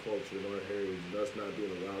to our culture and our heritage, and us not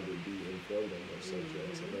being allowed to be informed on those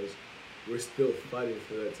subjects. And we're still fighting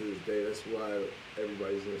for that to this day. That's why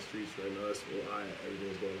everybody's in the streets right now. That's why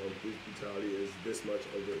everything's going on. Police brutality is this much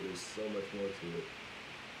of it. There's so much more to it.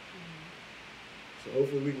 So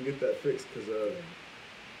hopefully we can get that fixed, because your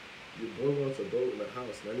boy wants a boat and a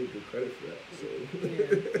house, and I need good credit for that. So.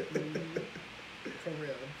 For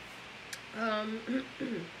real.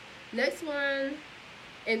 Next one,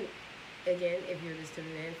 and again, if you're just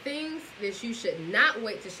tuning in, things that you should not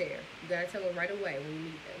wait to share. You gotta tell them right away when you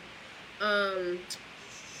meet them.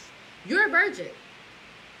 You're a virgin.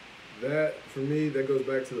 That, for me, that goes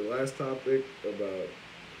back to the last topic about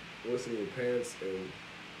what's in your pants, and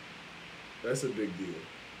that's a big deal.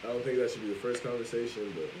 I don't think that should be the first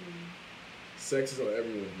conversation, but sex is on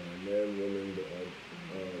everyone's mind, man, woman,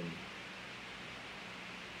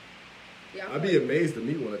 yeah, I'd be amazed to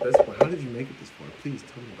meet one at this point. How did you make it this far? Please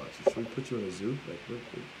tell me about you. Should we put you in a zoo? Like,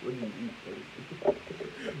 what do you eat?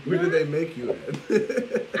 Where did they make you at?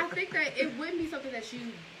 I think that it wouldn't be something that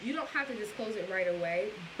you don't have to disclose it right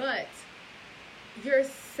away, but your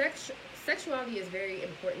sexuality is very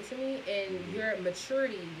important to me, and your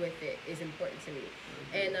maturity with it is important to me.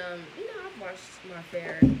 And I've watched my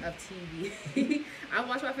fair of TV. I've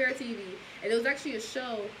watched my fair of TV, and there was actually a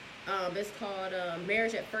show. It's called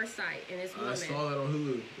Marriage at First Sight, and it's women. I saw that on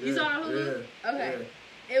Hulu. Yeah, you saw it on Hulu? Yeah, okay.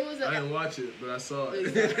 Yeah. It was. I didn't watch it, but I saw it. I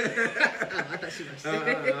thought you watched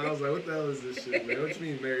it. I was like, what the hell is this shit, man? What you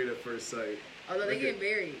mean married at first sight? Oh no, they get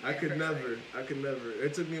married. I could never.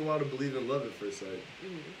 It took me a while to believe in love at first sight.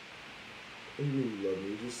 What do you mean you love me?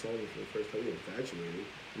 You just saw me for the first time. You're infatuated.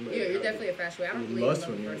 You're definitely infatuated. I don't believe in love at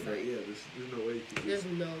first sight. Yeah, there's no way you can. There's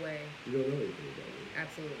no way. You don't know anything about me.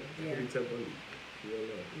 Absolutely. Yeah. Maybe Ted Bundy. You don't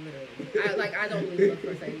know. Literally. I don't believe love at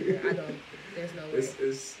first sight either. I don't. There's no way.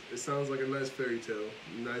 It sounds like a nice fairy tale,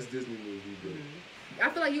 nice Disney movie, but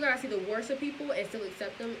I feel like you gotta see the worst of people and still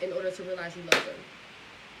accept them in order to realize you love them.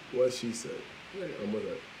 What she said. Literally. I'm with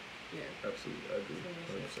her. Yeah. Absolutely. I agree.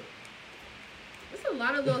 100%. There's a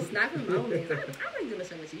lot of little snapping moments. I like doing a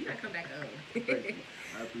show with you. You gotta come back on. Thank you.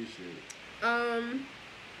 I appreciate it.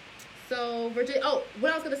 So Virginia. Oh,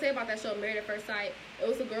 what I was gonna say about that show, Married at First Sight. It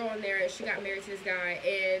was a girl on there, and she got married to this guy.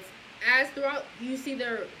 And as throughout you see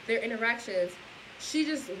their interactions, she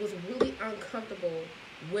just was really uncomfortable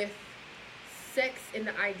with sex and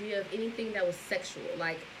the idea of anything that was sexual.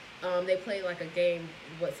 Like, they played like a game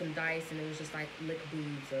with some dice, and it was just like lick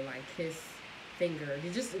boobs or like kiss finger.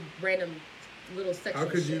 Just random little sexual. How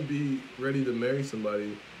could shit. you be ready to marry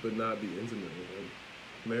somebody but not be intimate with them?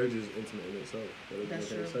 Marriage is intimate in itself. That doesn't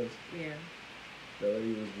make any sense. Yeah. That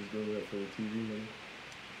lady was just doing that for the TV money.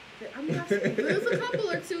 I mean, there's a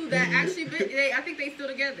couple or two that actually I think they still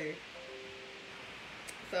together.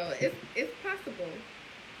 So it's possible.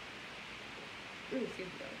 Excuse me,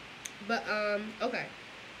 though. But okay.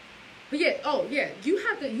 But yeah, you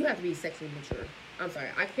have to be sexually mature. I'm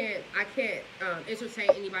sorry, I can't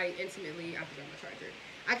entertain anybody intimately. I forgot my charger.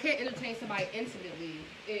 I can't entertain somebody intimately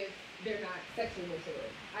if they're not sexually mature.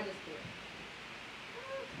 I just can't.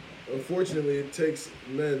 Unfortunately, it takes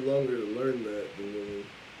men longer to learn that than women.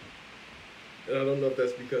 And I don't know if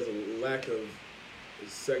that's because of lack of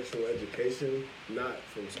sexual education, not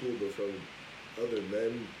from school, but from other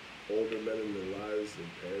men, older men in their lives, and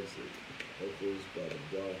parents, and uncles, blah,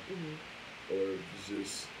 blah, blah. Mm-hmm. Or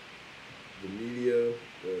just the media,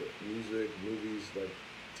 the music, movies, like,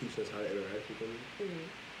 teach us how to interact with them.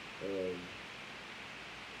 Mm-hmm.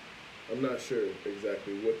 I'm not sure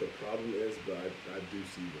exactly what the problem is, but I do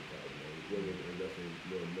see the problem. Women are definitely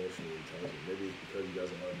more emotionally intelligent. Maybe it's because you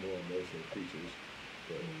guys are more emotional creatures,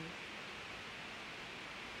 but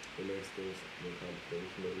it makes things more complicated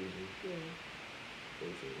for no reason.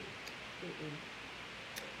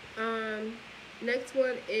 Next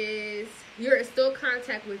one is you're still in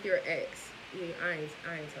contact with your ex. I ain't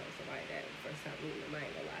telling somebody that the first time meeting them. I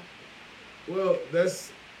ain't gonna lie. Well,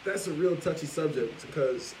 that's a real touchy subject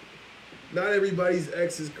because not everybody's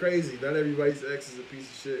ex is crazy. Not everybody's ex is a piece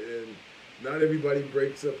of shit, and not everybody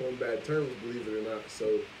breaks up on bad terms, believe it or not.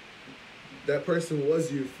 So that person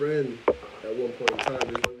was your friend at one point in time.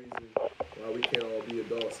 There's no reason why we can't all be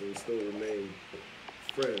adults and still remain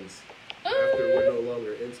friends after we're no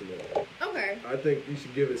longer intimate. Okay. I think you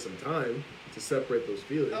should give it some time to separate those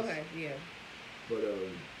feelings. Okay, yeah. But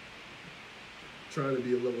trying to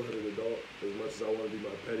be a level-headed adult as much as I want to be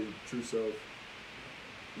my petty true self.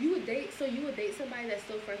 You would date somebody that's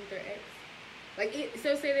still friends with their ex? Like,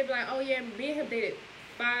 so say they'd be like, oh yeah, me and him dated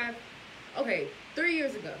 3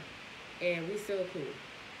 years ago, and we still cool.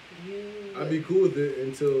 I'd be cool with it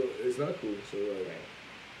until it's not cool. So like, right.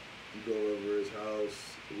 You go over his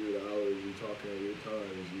house, weird hours, you talking at weird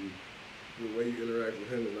times, the way you interact with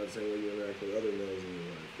him is not the same way you interact with other males in your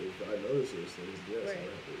life. If I notice those things, yes, right.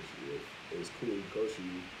 I have to issue. If it's cool and kosher,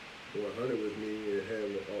 you 100 with me and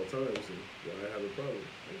him at all times, and why I have a problem?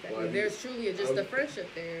 Exactly. There's truly just a friendship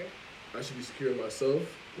there. I should be secure in myself,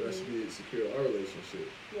 and I should be secure in our relationship.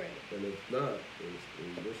 Right. And if not, there's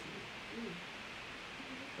an issue.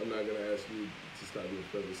 I'm not gonna ask you to stop being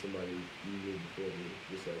friends with somebody you knew before me.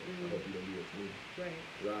 Just like I hope you don't do that to me. Right.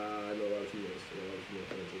 I know a lot of females, a lot of female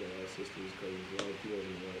friends, a lot of sisters, cousins, a lot of females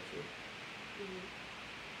in my life. So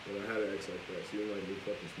when I had an ex like that, she didn't like me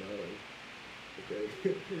fucking smiling. Okay,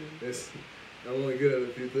 I'm only good at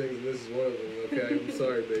a few things, and this is one of them. Okay, I'm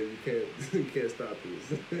sorry, babe. You can't stop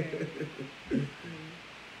this. Okay.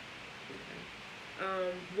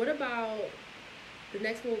 What about the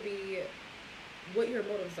next one? Will be what your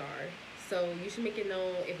motives are. So you should make it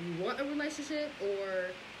known if you want a relationship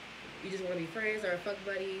or you just want to be friends or a fuck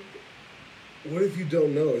buddy. What if you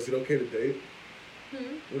don't know? Is it okay to date?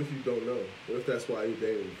 What if you don't know? What if that's why you're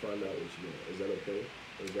dating and find out what you know? Is that okay?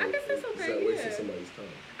 I guess that's okay. Is that wasting somebody's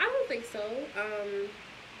time? I don't think so.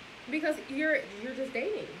 Because you're just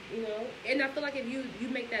dating, you know. And I feel like if you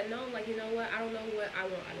make that known, like, you know what, I don't know what I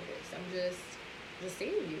want out of this. I'm just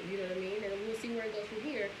seeing you. You know what I mean? And we'll see where it goes from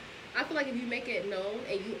here. I feel like if you make it known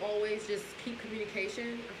and you always just keep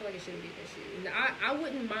communication, I feel like it shouldn't be an issue. I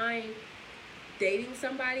wouldn't mind dating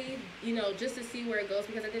somebody, you know, just to see where it goes,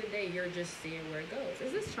 because at the end of the day, you're just seeing where it goes.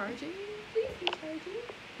 Is this charging? Please be charging.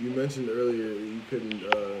 You mentioned earlier you couldn't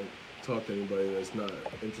talk to anybody that's not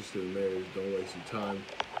interested in marriage. Don't waste your time.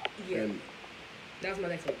 Yeah. And that was my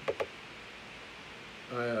next one.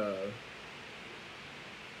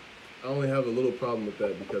 I only have a little problem with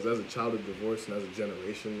that because as a child of divorce and as a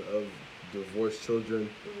generation of divorced children,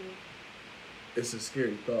 it's a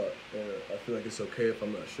scary thought. And I feel like it's okay if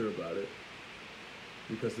I'm not sure about it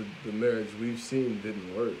because the marriage we've seen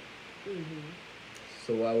didn't work.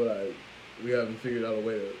 So why would we haven't figured out a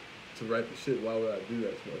way to right the shit. Why would I do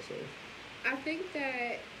that to myself? I think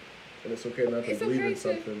that... And it's okay not to believe in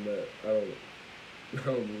something that I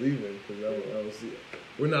don't believe in because I don't see it.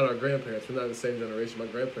 We're not our grandparents. We're not the same generation. My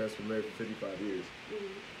grandparents were married for 55 years.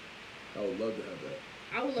 I would love to have that.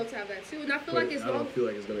 I would love to have that too. And I feel but like it's I don't feel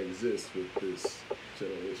like it's going to exist with this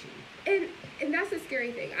generation. And that's the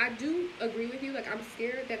scary thing. I do agree with you. Like, I'm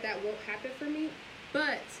scared that won't happen for me.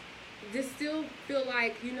 But just still feel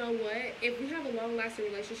like, you know what, if we have a long-lasting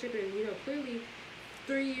relationship and, you know, clearly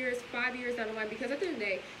 3 years, 5 years down the line, because at the end of the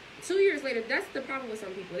day, 2 years later, that's the problem with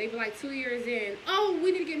some people. They be like 2 years in, oh,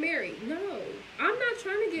 we need to get married. No, I'm not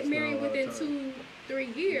trying to get married within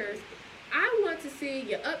 2-3 years. I want to see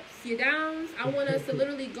your ups, your downs. I want us to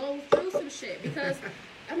literally go through some shit because,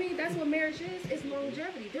 I mean, that's what marriage is. It's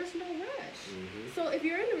longevity. There's no rush. So if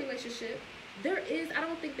you're in a relationship, I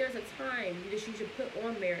don't think there's a time that you should put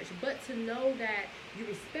on marriage, but to know that you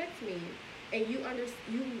respect me and you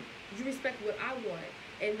respect what I want.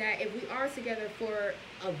 And that if we are together for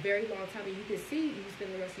a very long time and you can see you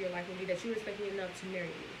spend the rest of your life with me, that you respect me enough to marry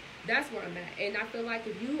me. That's where I'm at. And I feel like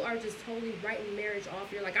if you are just totally writing marriage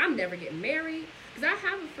off, you're like, I'm never getting married. Because I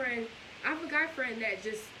have a guy friend that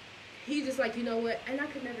just, he just like, you know what? And I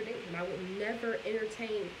could never date him. I would never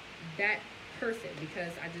entertain that person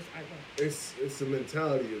because I won't. It's a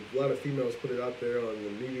mentality. A lot of females put it out there on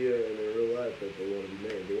the media and in real life that they want to be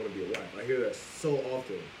married. They want to be a wife. I hear that so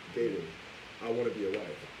often dating. I want to be a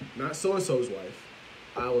wife. Not so-and-so's wife.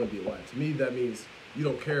 I want to be a wife. To me, that means you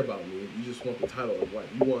don't care about me. You just want the title of wife.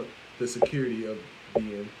 You want the security of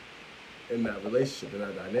being in that relationship, in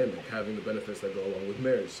that dynamic, having the benefits that go along with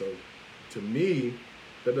marriage. So to me,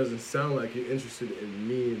 that doesn't sound like you're interested in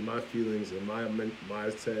me and my feelings and my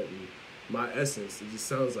mindset and my essence. It just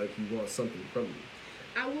sounds like you want something from me.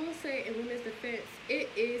 I will say, in women's defense, it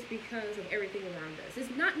is because of everything around us.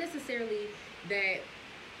 It's not necessarily that,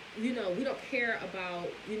 you know, we don't care about,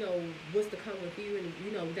 you know, what's to come with you and,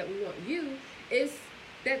 you know, that we want you. It's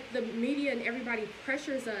that the media and everybody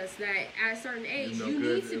pressures us that at a certain age, you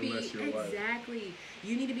need to be, exactly,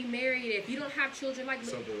 you need to be married. If you don't have children, like,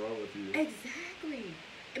 something wrong with you. Exactly.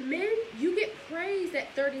 Men, you get praised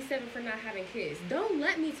at 37 for not having kids. Don't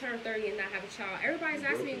let me turn 30 and not have a child. Everybody's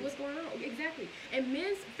asking me what's going on. Exactly. And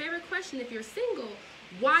men's favorite question, if you're single,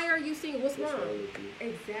 why are you single? What's wrong?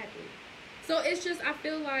 Exactly. So it's just, I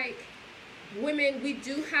feel like women, we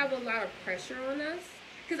do have a lot of pressure on us.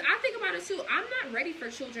 Because I think about it too. I'm not ready for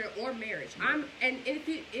children or marriage. And if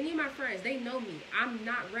any of my friends, they know me. I'm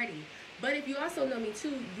not ready. But if you also know me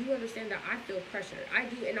too, you understand that I feel pressure. I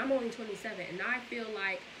do, and I'm only 27, and I feel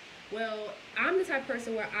like, well, I'm the type of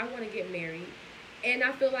person where I want to get married, and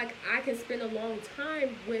I feel like I can spend a long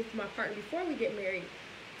time with my partner before we get married.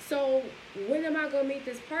 So when am I going to meet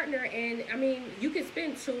this partner? And I mean, you could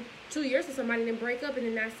spend two years with somebody and then break up and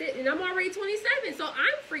then that's it. And I'm already 27, so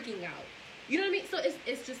I'm freaking out. You know what I mean? So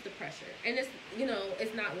it's just the pressure. And it's, you know,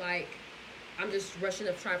 it's not like I'm just rushing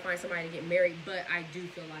up trying to find somebody to get married, but I do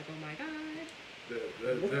feel like, oh my God.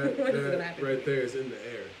 That right there is in the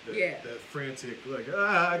air. That frantic, like,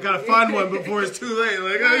 I gotta Yeah. find one before it's too late.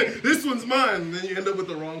 Like, hey, this one's mine. And then you end up with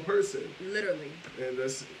the wrong person. Literally. And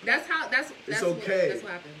that's it's okay. That's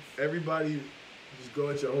what happens. Everybody just go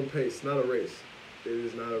at your own pace. It's not a race. It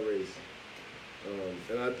is not a race.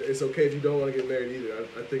 It's okay if you don't want to get married either.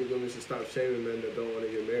 I think women should stop shaming men that don't want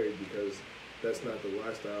to get married because that's not the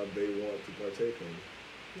lifestyle they want to partake in.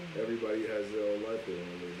 Yeah. Everybody has their own life going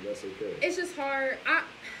on, and that's okay. It's just hard.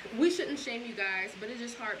 We shouldn't shame you guys, but it's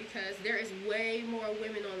just hard because there is way more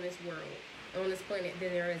women on this world, on this planet,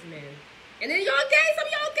 than there is men. And then y'all gay, some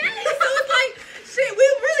of y'all gay. So it's like, shit, we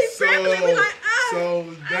really scrambling. We like, So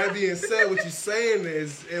that being said, what you're saying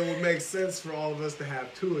is it would make sense for all of us to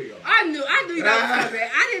have two of y'all. I knew you guys was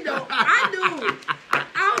that. I didn't know. I knew.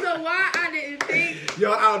 I don't know why I didn't think.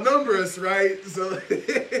 Y'all outnumber us, right? So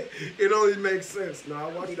it only makes sense. Now,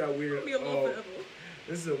 I watched that weird.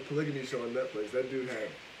 This is a polygamy show on Netflix. That dude had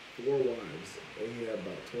 4 wives, and he had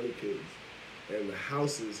about 20 kids. And the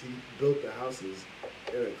houses, he built the houses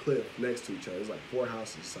in a cliff next to each other. It was like 4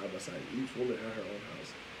 houses side by side. Each woman had her own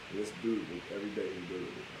house. And this dude, every day he built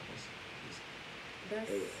a house.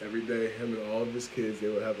 And every day, him and all of his kids, they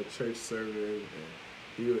would have a church service.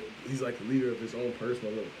 And he's like the leader of his own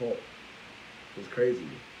personal little cult. It was crazy.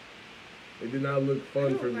 It did not look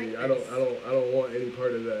fun for me. I don't want any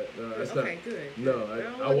part of that. No, that's okay, good. No,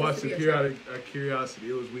 I watched it curiosity.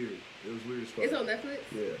 It was weird. It was weird as fuck. It's on Netflix?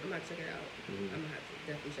 Yeah. I'm going to check it out. I'm going to have to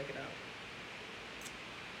definitely check it out.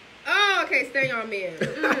 Oh, okay, staying on men.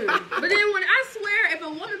 But then when I swear, if a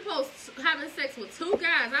woman posts having sex with 2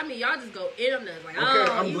 guys, I mean, y'all just go in on them. Like,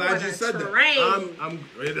 okay, I'm glad you said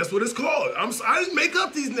that. That's what it's called. I didn't make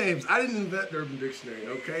up these names. I didn't invent Urban Dictionary,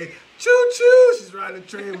 okay? Choo-choo! She's riding a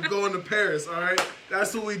train. We're going to Paris, all right?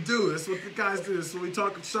 That's what we do. That's what the guys do. That's what we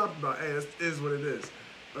talk shop about. Hey, this is what it is.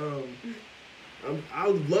 I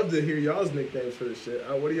would love to hear y'all's nicknames for this shit.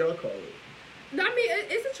 What do y'all call it? No, I mean,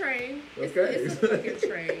 it's a train. Okay. It's a fucking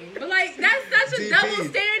train. But, like, that's such a DP. double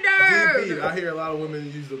standard. DP. I hear a lot of women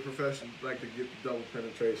use the profession, like, to get double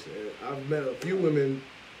penetration. And I've met a few women,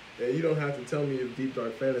 and you don't have to tell me your deep,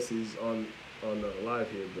 dark fantasies on live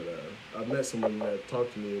here, but I've met some women that talk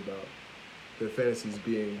to me about their fantasies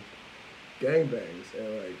being gangbangs.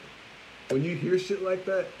 And, like, when you hear shit like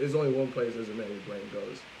that, there's only one place as a man your brain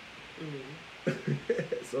goes.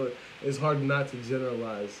 Mm-hmm. So it's hard not to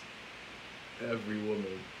generalize every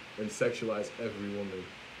woman and sexualize every woman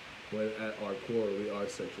when at our core we are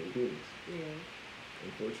sexual beings. Yeah.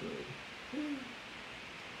 Unfortunately.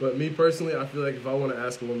 But me personally, I feel like if I want to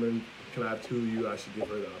ask a woman, can I have 2 of you, I should give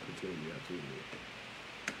her the opportunity to have 2 of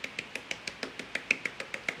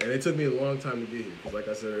you. And it took me a long time to get here because, like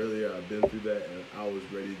I said earlier, I've been through that and I was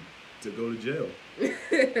ready to go to jail.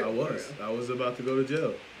 I was about to go to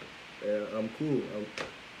jail. And I'm cool.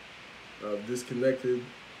 I'm disconnected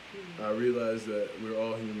I realized that we're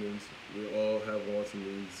all humans. We all have wants and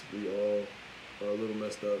needs. We all are a little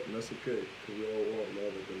messed up, and that's okay, because we all want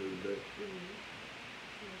love at the end of the day.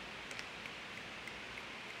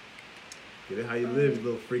 Get it how you live, you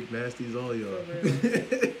little freak nasties, all y'all.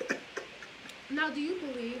 Now, do you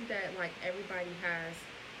believe that, like, everybody has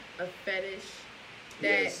a fetish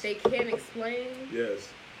that they can't explain? Yes.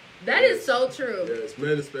 That is so true. Yes,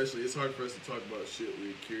 men especially. It's hard for us to talk about shit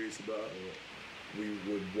we're curious about and we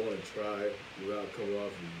would want to try without coming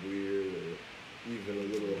off as weird or even a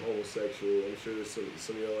little homosexual. I'm sure there's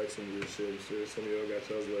some of y'all like some weird shit. I'm sure some of y'all got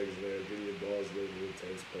y'all's legs in there, getting your balls living with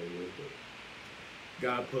tanks playing with, but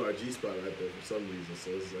God put our G-spot right there for some reason,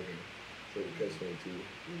 so it's like a catch-22.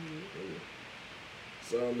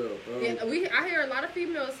 So I don't know. I hear a lot of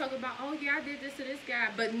females talk about, oh yeah, I did this to this guy,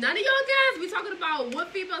 but none of y'all guys be talking about what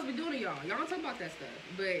females be doing to y'all. Y'all don't talk about that stuff,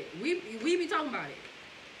 but we be talking about it.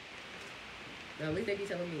 Now, at least they be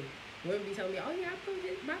telling me. Women be telling me, oh yeah, I put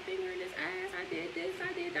my finger in his ass, I did this,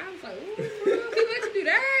 I did that. I was like, ooh, he let you do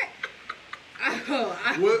that?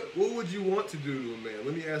 What would you want to do to a man?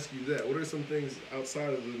 Let me ask you that. What are some things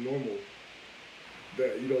outside of the normal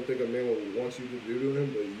that you don't think a man would want you to do to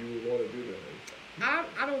him, but you would want to do to him? I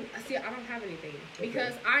don't have anything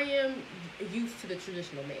because I am used to the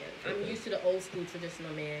traditional man. I'm used to the old school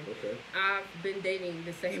traditional man. Okay. I've been dating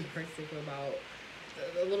the same person for about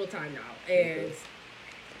a little time now, and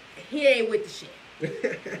he ain't with the shit.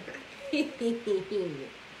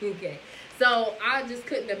 Okay. So I just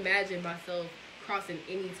couldn't imagine myself crossing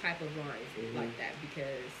any type of lines like that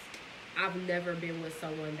because I've never been with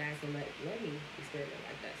someone that's gonna let me experiment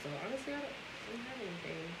like that. So honestly, I don't have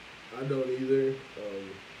anything. I don't either.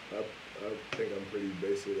 I think I'm pretty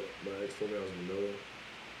basic. My ex told me I was vanilla.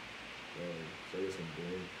 So I guess I'm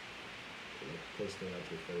boring. Close thing out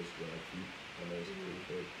to a fetish that I keep. I know it's pretty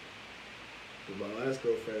quick. But my last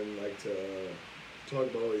girlfriend liked to talk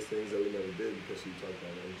about all these things that we never did because she talked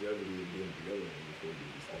about longevity and being together before we do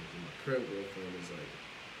these things. And my current girlfriend is like,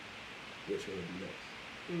 what you want to do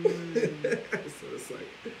next? So it's like,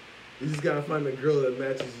 you just gotta find a girl that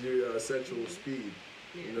matches your sexual speed.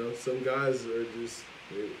 Yeah. You know, some guys are just,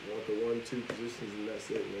 they want the 1-2 positions and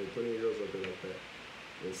that's it. And there's plenty of girls out there like that.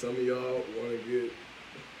 And some of y'all want to get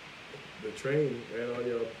the train ran on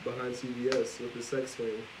y'all behind CVS with the sex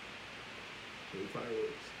swing and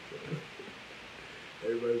fireworks. So,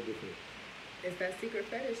 everybody's different. It's that secret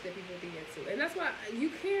fetish that people be into. And that's why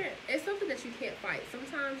you can't, it's something that you can't fight.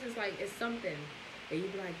 Sometimes it's like, it's something. And you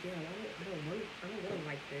be like, yeah, I don't want to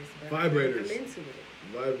like this, but vibrators. I'm into it.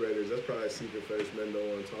 Vibrators, that's probably a secret fetish men don't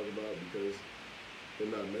want to talk about because they're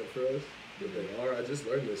not meant for us. But they are. I just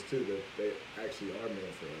learned this too, that they actually are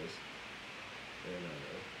meant for us. And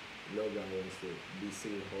no guy wants to be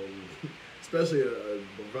seen holding, especially a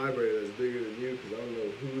vibrator that's bigger than you, because I don't know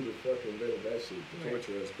who the fuck invented that shit to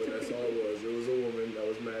torture us, but that's all it was. It was a woman that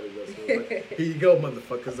was mad at us. It was like, here you go,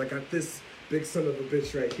 motherfuckers. I got this big son of a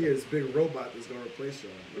bitch right here, this big robot that's gonna replace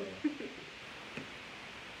y'all. No.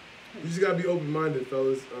 You just gotta be open-minded,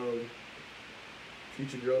 fellas.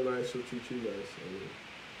 Treat your girl nice, she'll treat you nice.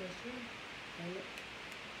 That's true.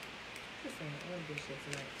 Just saying, I want to do shit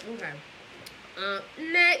tonight. Okay.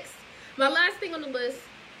 Next, my last thing on the list,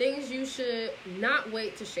 things you should not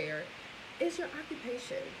wait to share, is your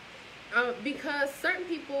occupation. Because certain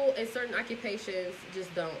people in certain occupations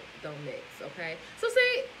just don't mix. Okay. So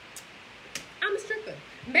say I'm a stripper.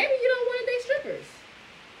 Maybe you don't want to date strippers.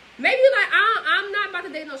 Maybe you're like, I'm not about to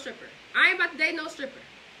date no stripper. I ain't about to date no stripper.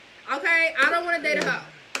 Okay? I don't want to date a hoe.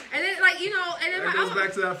 And then, like, you know, and then that goes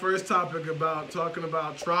back to that first topic about talking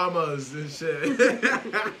about traumas and shit.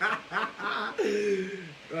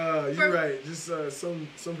 You're right. Just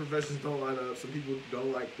some professions don't line up. Some people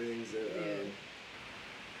don't like things. And,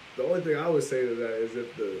 the only thing I would say to that is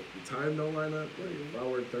if the time don't line up. Like if I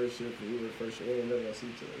work third shift and you work first shift, we're never gonna see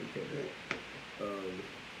each other. We can't do it.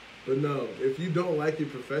 But no, if you don't like your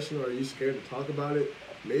profession or you're scared to talk about it,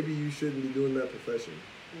 maybe you shouldn't be doing that profession.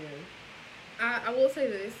 Yeah. I will say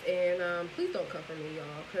this, and please don't come for me,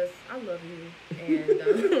 y'all, because I love you, and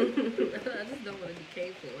I just don't want to be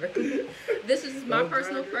cared for. This is just my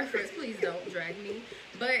personal preference. Please don't drag me.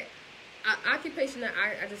 But occupation that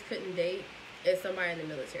I just couldn't date is somebody in the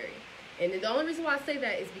military. And the only reason why I say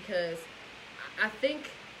that is because I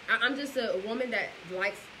think I'm just a woman that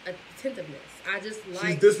likes attentiveness. I just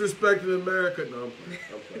like... She's disrespecting America. No, I'm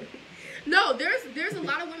playing. No, there's a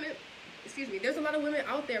lot of women... There's a lot of women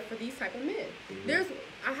out there for these type of men. Mm-hmm.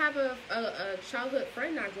 I have a childhood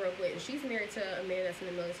friend I grew up with, and she's married to a man that's in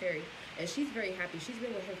the military, and she's very happy. She's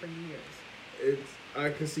been with him for years, I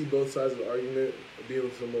can see both sides of the argument. Being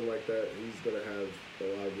with someone like that, he's gonna have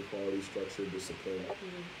a lot of equality, structure, discipline,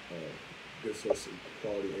 good source of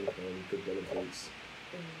quality income, good benefits.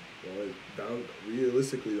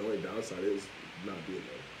 Realistically, the only downside is not being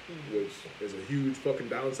there, which is a huge fucking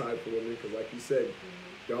downside for women. Because, like you said,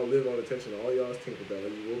 y'all live on attention. All y'all's Tinkerbell.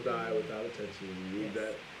 You will die without attention. You need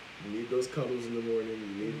that. You need those cuddles in the morning.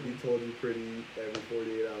 You need to be told you're pretty every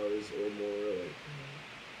 48 hours or more. Like,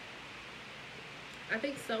 I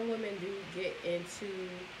think some women do get into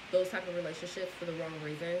those type of relationships for the wrong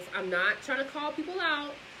reasons. I'm not trying to call people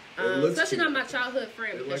out, especially not my childhood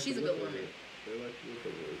friend, because she's a good woman. They like to look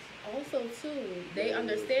at this. Also, too, they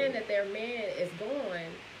understand that their man is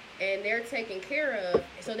gone and they're taken care of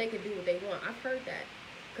so they can do what they want. I've heard that.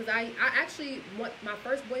 Because I actually, my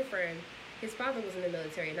first boyfriend, his father was in the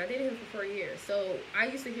military, and I dated him for 4 years. So I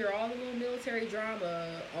used to hear all the little military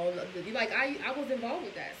drama on like I was involved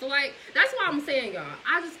with that. So like that's why I'm saying, y'all,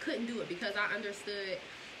 I just couldn't do it because I understood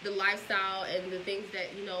the lifestyle and the things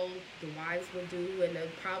that, you know, the wives would do and the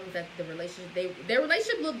problems that the relationship their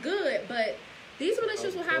relationship looked good, but these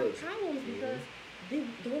relationships will have problems because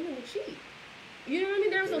the women will cheat. You know what I mean?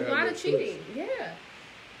 There was a lot of cheating. Yeah.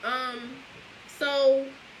 So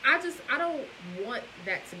I don't want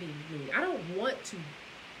that to be me. I don't want to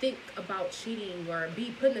think about cheating or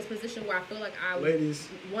be put in this position where I feel like I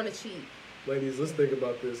want to cheat. Ladies, let's think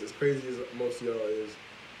about this. As crazy as most of y'all is,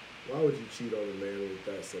 why would you cheat on a man with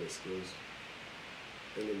that set of skills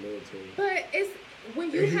in the military? But it's when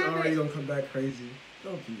you and have already gonna come back crazy.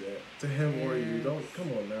 Don't do that to him or you. Don't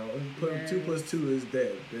come on now. Put 2 + 2 is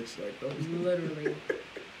dead, bitch. Like don't. Literally.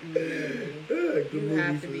 You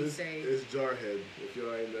have to be safe. It's Jarhead. If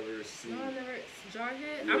y'all ain't never seen. No, I never.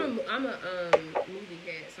 Jarhead. Yeah. I'm a movie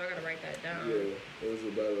head, so I gotta write that down. Yeah, it was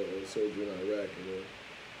about a soldier in Iraq, and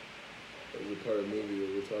it was a part of the movie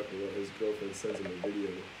where we're talking about his girlfriend sends him a video,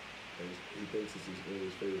 and he thinks it's one of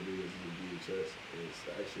his favorite videos is a VHS. And it's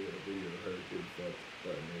actually a video of her getting fucked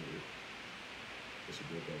by a neighbor. And she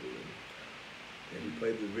broke up with him. And he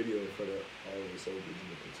played the video in front of all of the soldiers in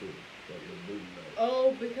the platoon. Like the movie night.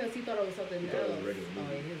 Oh, because he thought it was something else. It was a regular movie.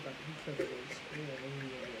 Oh, yeah, he was about to kill the bitch.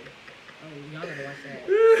 Oh, y'all gotta watch that.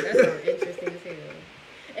 That sounds interesting as hell.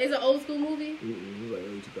 It's an old school movie? It was like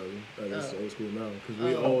early 2000. Like, it's old school now. Because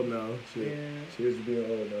we old now. Shit. Yeah. Cheers to being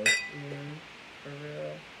old now. Yeah, for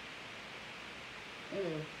real.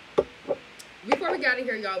 Before we get out of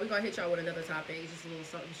here, y'all, we're gonna hit y'all with another topic. It's just a little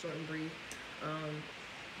something short and brief.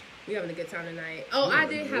 We having a good time tonight. Oh, I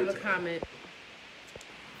did have a comment.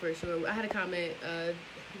 For sure. I had a comment.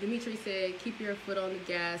 Dimitri said, keep your foot on the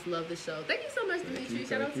gas. Love the show. Thank you so much, Dimitri.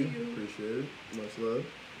 Shout out to you. Appreciate it. Much love.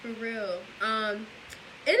 For real.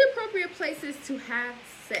 Inappropriate places to have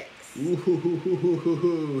sex.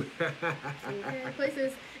 Ooh. Okay,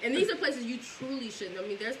 places, and these are places you truly shouldn't. I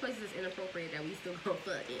mean, there's places that's inappropriate that we still gonna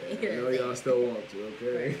fuck in. I know y'all still want to,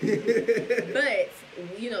 okay? Right.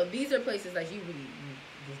 But, you know, these are places that you really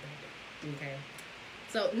just don't do. Okay?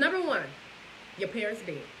 So, number 1, your parents'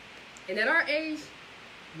 bed. And at our age,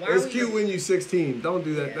 it's cute when you're 16. Don't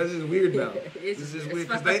do that. Yeah. That's just weird now. It's just weird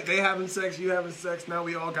because they having sex, you having sex. Now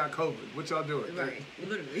we all got COVID. What y'all doing? Right.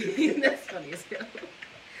 Literally. That's funny as hell.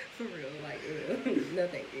 For real. Like, no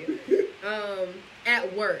thank you.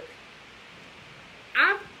 At work.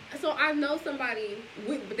 I know somebody,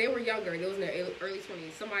 but they were younger. They was in their early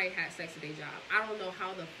 20s. Somebody had sex at their job. I don't know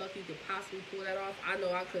how the fuck you could possibly pull that off. I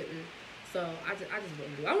know I couldn't. So I just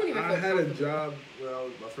wouldn't do it. I wouldn't even feel had a job,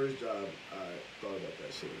 my first job, I thought about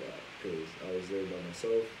that shit a lot. Because I was there by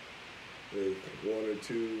myself with 1 or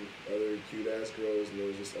 2 other cute ass girls, and it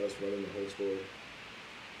was just us running the whole store.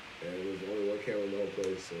 And it was only 1 camera in the whole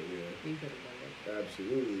place, so yeah. You could have done it.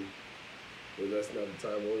 Absolutely. But that's not the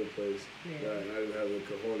time or the place. Yeah. I didn't have the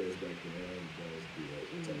cojones back then. I didn't do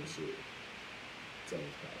that type of shit. It's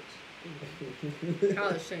always college.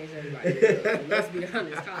 College changed everybody. Let's be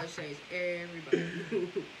honest. College changed everybody.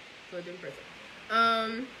 So a different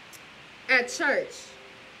person. At church.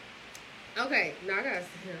 Okay, now I got a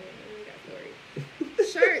story.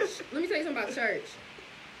 Church. Let me tell you something about church.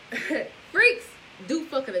 Freaks do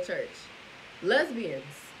fuck in the church. Lesbian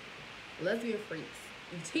freaks.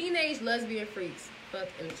 Teenage lesbian freaks fuck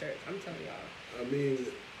in the church. I'm telling y'all. I mean,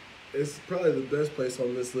 it's probably the best place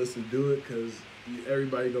on this list to do it because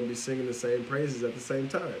everybody gonna be singing the same praises at the same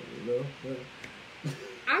time, you know. Yeah.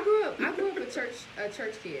 I grew up a church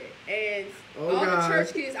kid, and the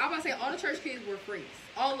church kids. I was about to say all the church kids were freaks.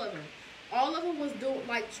 All of them was doing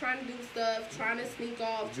like trying to do stuff, trying to sneak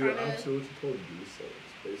off, I'm sure what you're supposed to do. So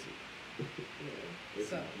it's basic.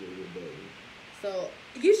 So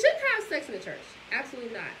you shouldn't have sex in the church.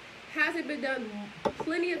 Absolutely not. Has it been done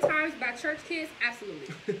plenty of times by church kids?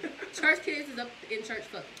 Absolutely. Church kids is up in church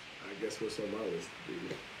fucking. I guess what's on my list,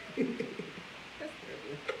 dude. That's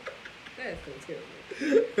terrible. That's so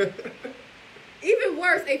terrible. Even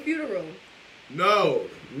worse, a funeral. No,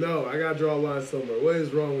 I gotta draw a line somewhere. What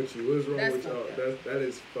is wrong with you? What is wrong with y'all? That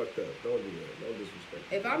is fucked up. Don't do that. Don't disrespect.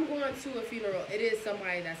 If I'm going to a funeral, it is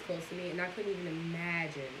somebody that's close to me, and I couldn't even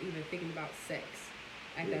imagine even thinking about sex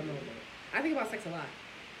at that moment. I think about sex a lot.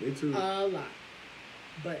 Me too. A lot.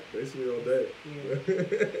 But basically all day. Yeah.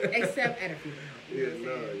 Except at a funeral. Yeah.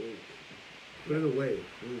 Put it away.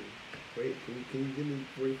 Wait, can you give me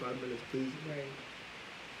 45 minutes, please? Right.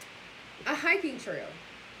 A hiking trail.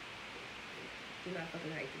 Do not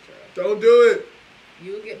fucking hike the trail. Don't do it.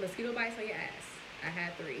 You will get mosquito bites on your ass. I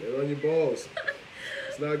had 3. They're on your balls.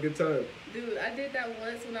 It's not a good time. Dude, I did that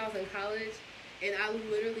once when I was in college, and I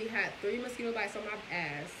literally had 3 mosquito bites on my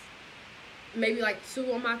ass. Maybe like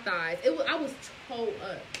 2 on my thighs. I was toe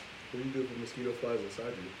up. What do you do if a mosquito flies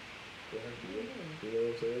inside you? What happened? You know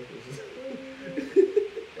what I'm saying?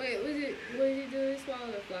 Wait, what did you do? Swallow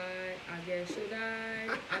the fly. I guess you die.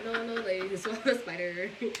 I know lady who swallowed a spider.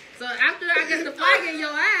 So after I guess the fly get in your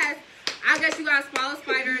ass, I guess you gotta swallow a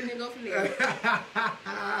spider and then go from there.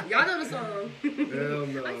 Y'all know the song. Hell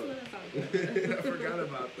no. I used to know that song. I forgot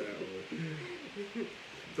about that one.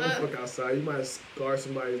 Don't fuck outside. You might scar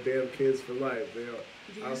somebody's damn kids for life. They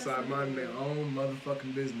are outside minding their own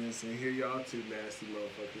motherfucking business, and here y'all two nasty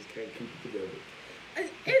motherfuckers can't keep it together. And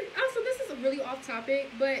also, this is really off topic,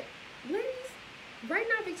 but ladies, right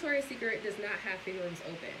now Victoria's Secret does not have fitting rooms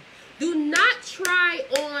open. Do not try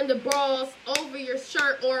on the bras over your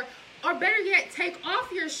shirt, or better yet, take off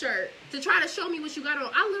your shirt to try to show me what you got on.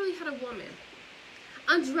 I literally had a woman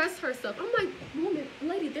undress herself. I'm like, woman,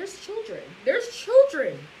 lady, there's children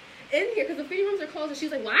in here because the fitting rooms are closed, and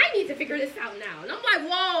she's like, well, I need to figure this out now. And I'm like,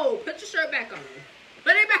 whoa, put your shirt back on.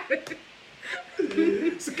 Put it back.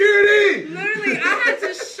 Security! Literally, I had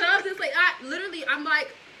to shove this, like, I'm like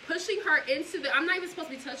pushing her into I'm not even supposed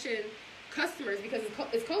to be touching customers because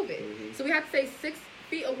it's COVID. Mm-hmm. So we have to stay 6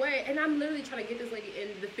 feet away, and I'm literally trying to get this lady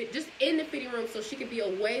in the fitting room so she can be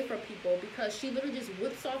away from people, because she literally just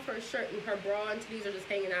whips off her shirt and her bra and titties are just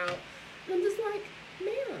hanging out. And I'm just like,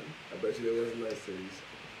 ma'am. I bet you there wasn't nice titties.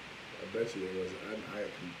 I bet you there wasn't. I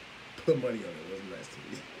can put money on it. It wasn't nice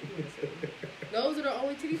titties. Those are the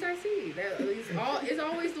only titties I see. It's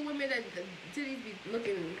always the women that the titties be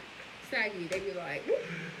looking saggy. They be like,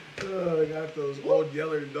 oh, I got those old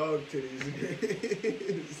yeller dog titties.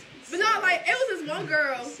 But no, like, it was this one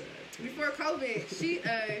girl before COVID.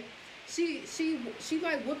 She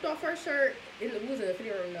like whipped off her shirt we was in the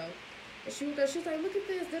fitting room though. And she was like, look at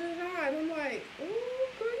this, da da da. And I'm like, oh,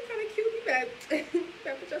 girl, you kind of cute. You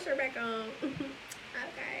better put your shirt back on.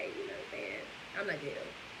 Okay, you know what I'm saying? I'm not gay though.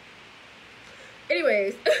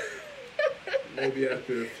 Anyways. Maybe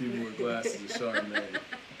after a few more glasses of Chardonnay.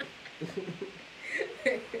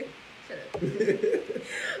 Shut up.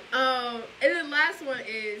 And the last one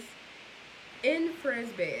is in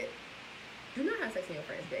friend's bed. Do not have sex in your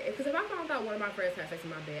friend's bed. Because if I found out one of my friends had sex in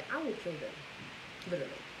my bed, I would kill them.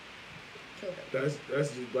 Literally. Kill them. That's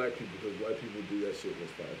just black people, because white people do that shit was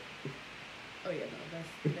fine. Oh yeah, no,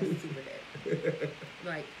 that's super dead.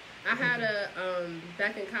 Like, I had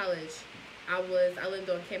back in college, I lived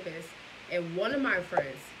on campus, and one of my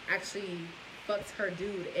friends actually fucked her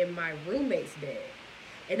dude in my roommate's bed.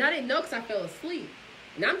 And I didn't know because I fell asleep.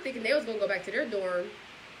 And I'm thinking they was going to go back to their dorm,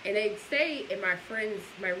 and they stayed in my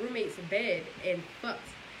roommate's bed and fucked.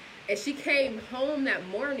 And she came home that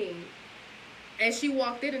morning, and she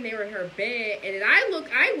walked in, and they were in her bed. And then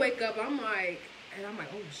I wake up, I'm like,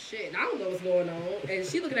 oh shit, and I don't know what's going on. And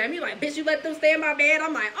she looking at me like, bitch, you let them stay in my bed?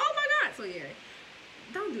 I'm like, oh my God. So yeah,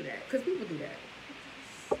 don't do that, because people do that.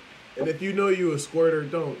 And if you know you a squirter,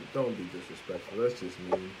 don't be disrespectful. That's just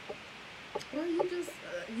mean. Well,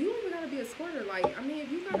 you don't gotta be a squirter. Like, I mean, if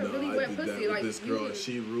you got a really wet pussy, like this girl,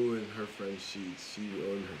 she ruined her friend's sheets. She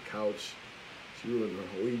ruined her couch. She ruined her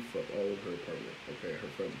whole fuck all of her apartment. Okay, her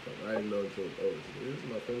friend's apartment. I didn't know until this is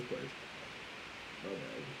my friend's place. My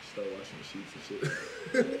bad. Start washing the sheets and shit.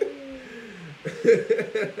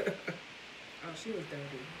 Oh, she was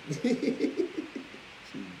dirty.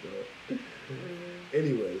 She was dirty.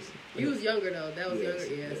 Anyways. You was younger though. That was yes,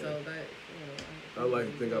 younger, yeah. So that, I like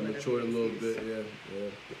to think I matured a little bit. Yeah.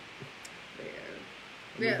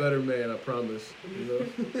 I'm a better man, I promise. You know.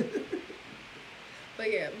 But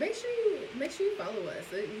yeah, make sure you follow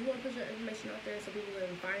us. You want to put your information out there so people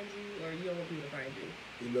can find you, or you don't want people to find you?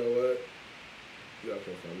 You know what? Y'all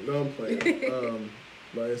can find me. No, I'm playing.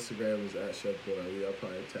 My Instagram is @ChefBoyAli. I'll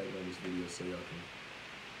probably tag on this video so y'all can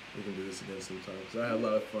we can do this again sometime. Because I had a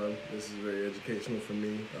lot of fun. This is very educational for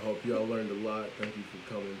me. I hope y'all learned a lot. Thank you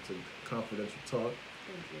for coming to Confidential Talk.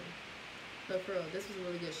 Thank you. But for real, this was a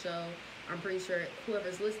really good show. I'm pretty sure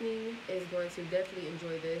whoever's listening is going to definitely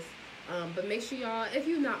enjoy this. But make sure y'all, if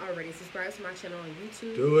you're not already, subscribe to my channel on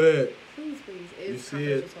YouTube. Do it. Please. It's you see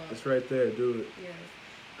it. Talk. It's right there. Do it.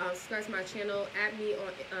 Yes. Subscribe to my channel. Add me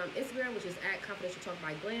on Instagram, which is @Confidential Talk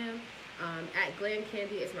by Glam. @Glam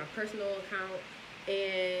Candy is my personal account.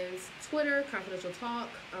 And Twitter, Confidential Talk.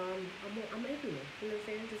 I'm everywhere. You know what I'm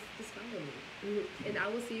saying? Just follow me. And I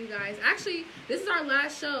will see you guys. Actually, this is our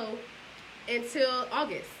last show until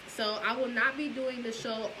August. So I will not be doing the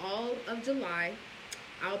show all of July.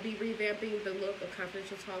 I'll be revamping the look of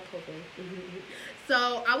Confidential Talk, hopefully.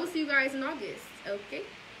 So I will see you guys in August. Okay?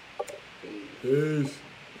 Peace.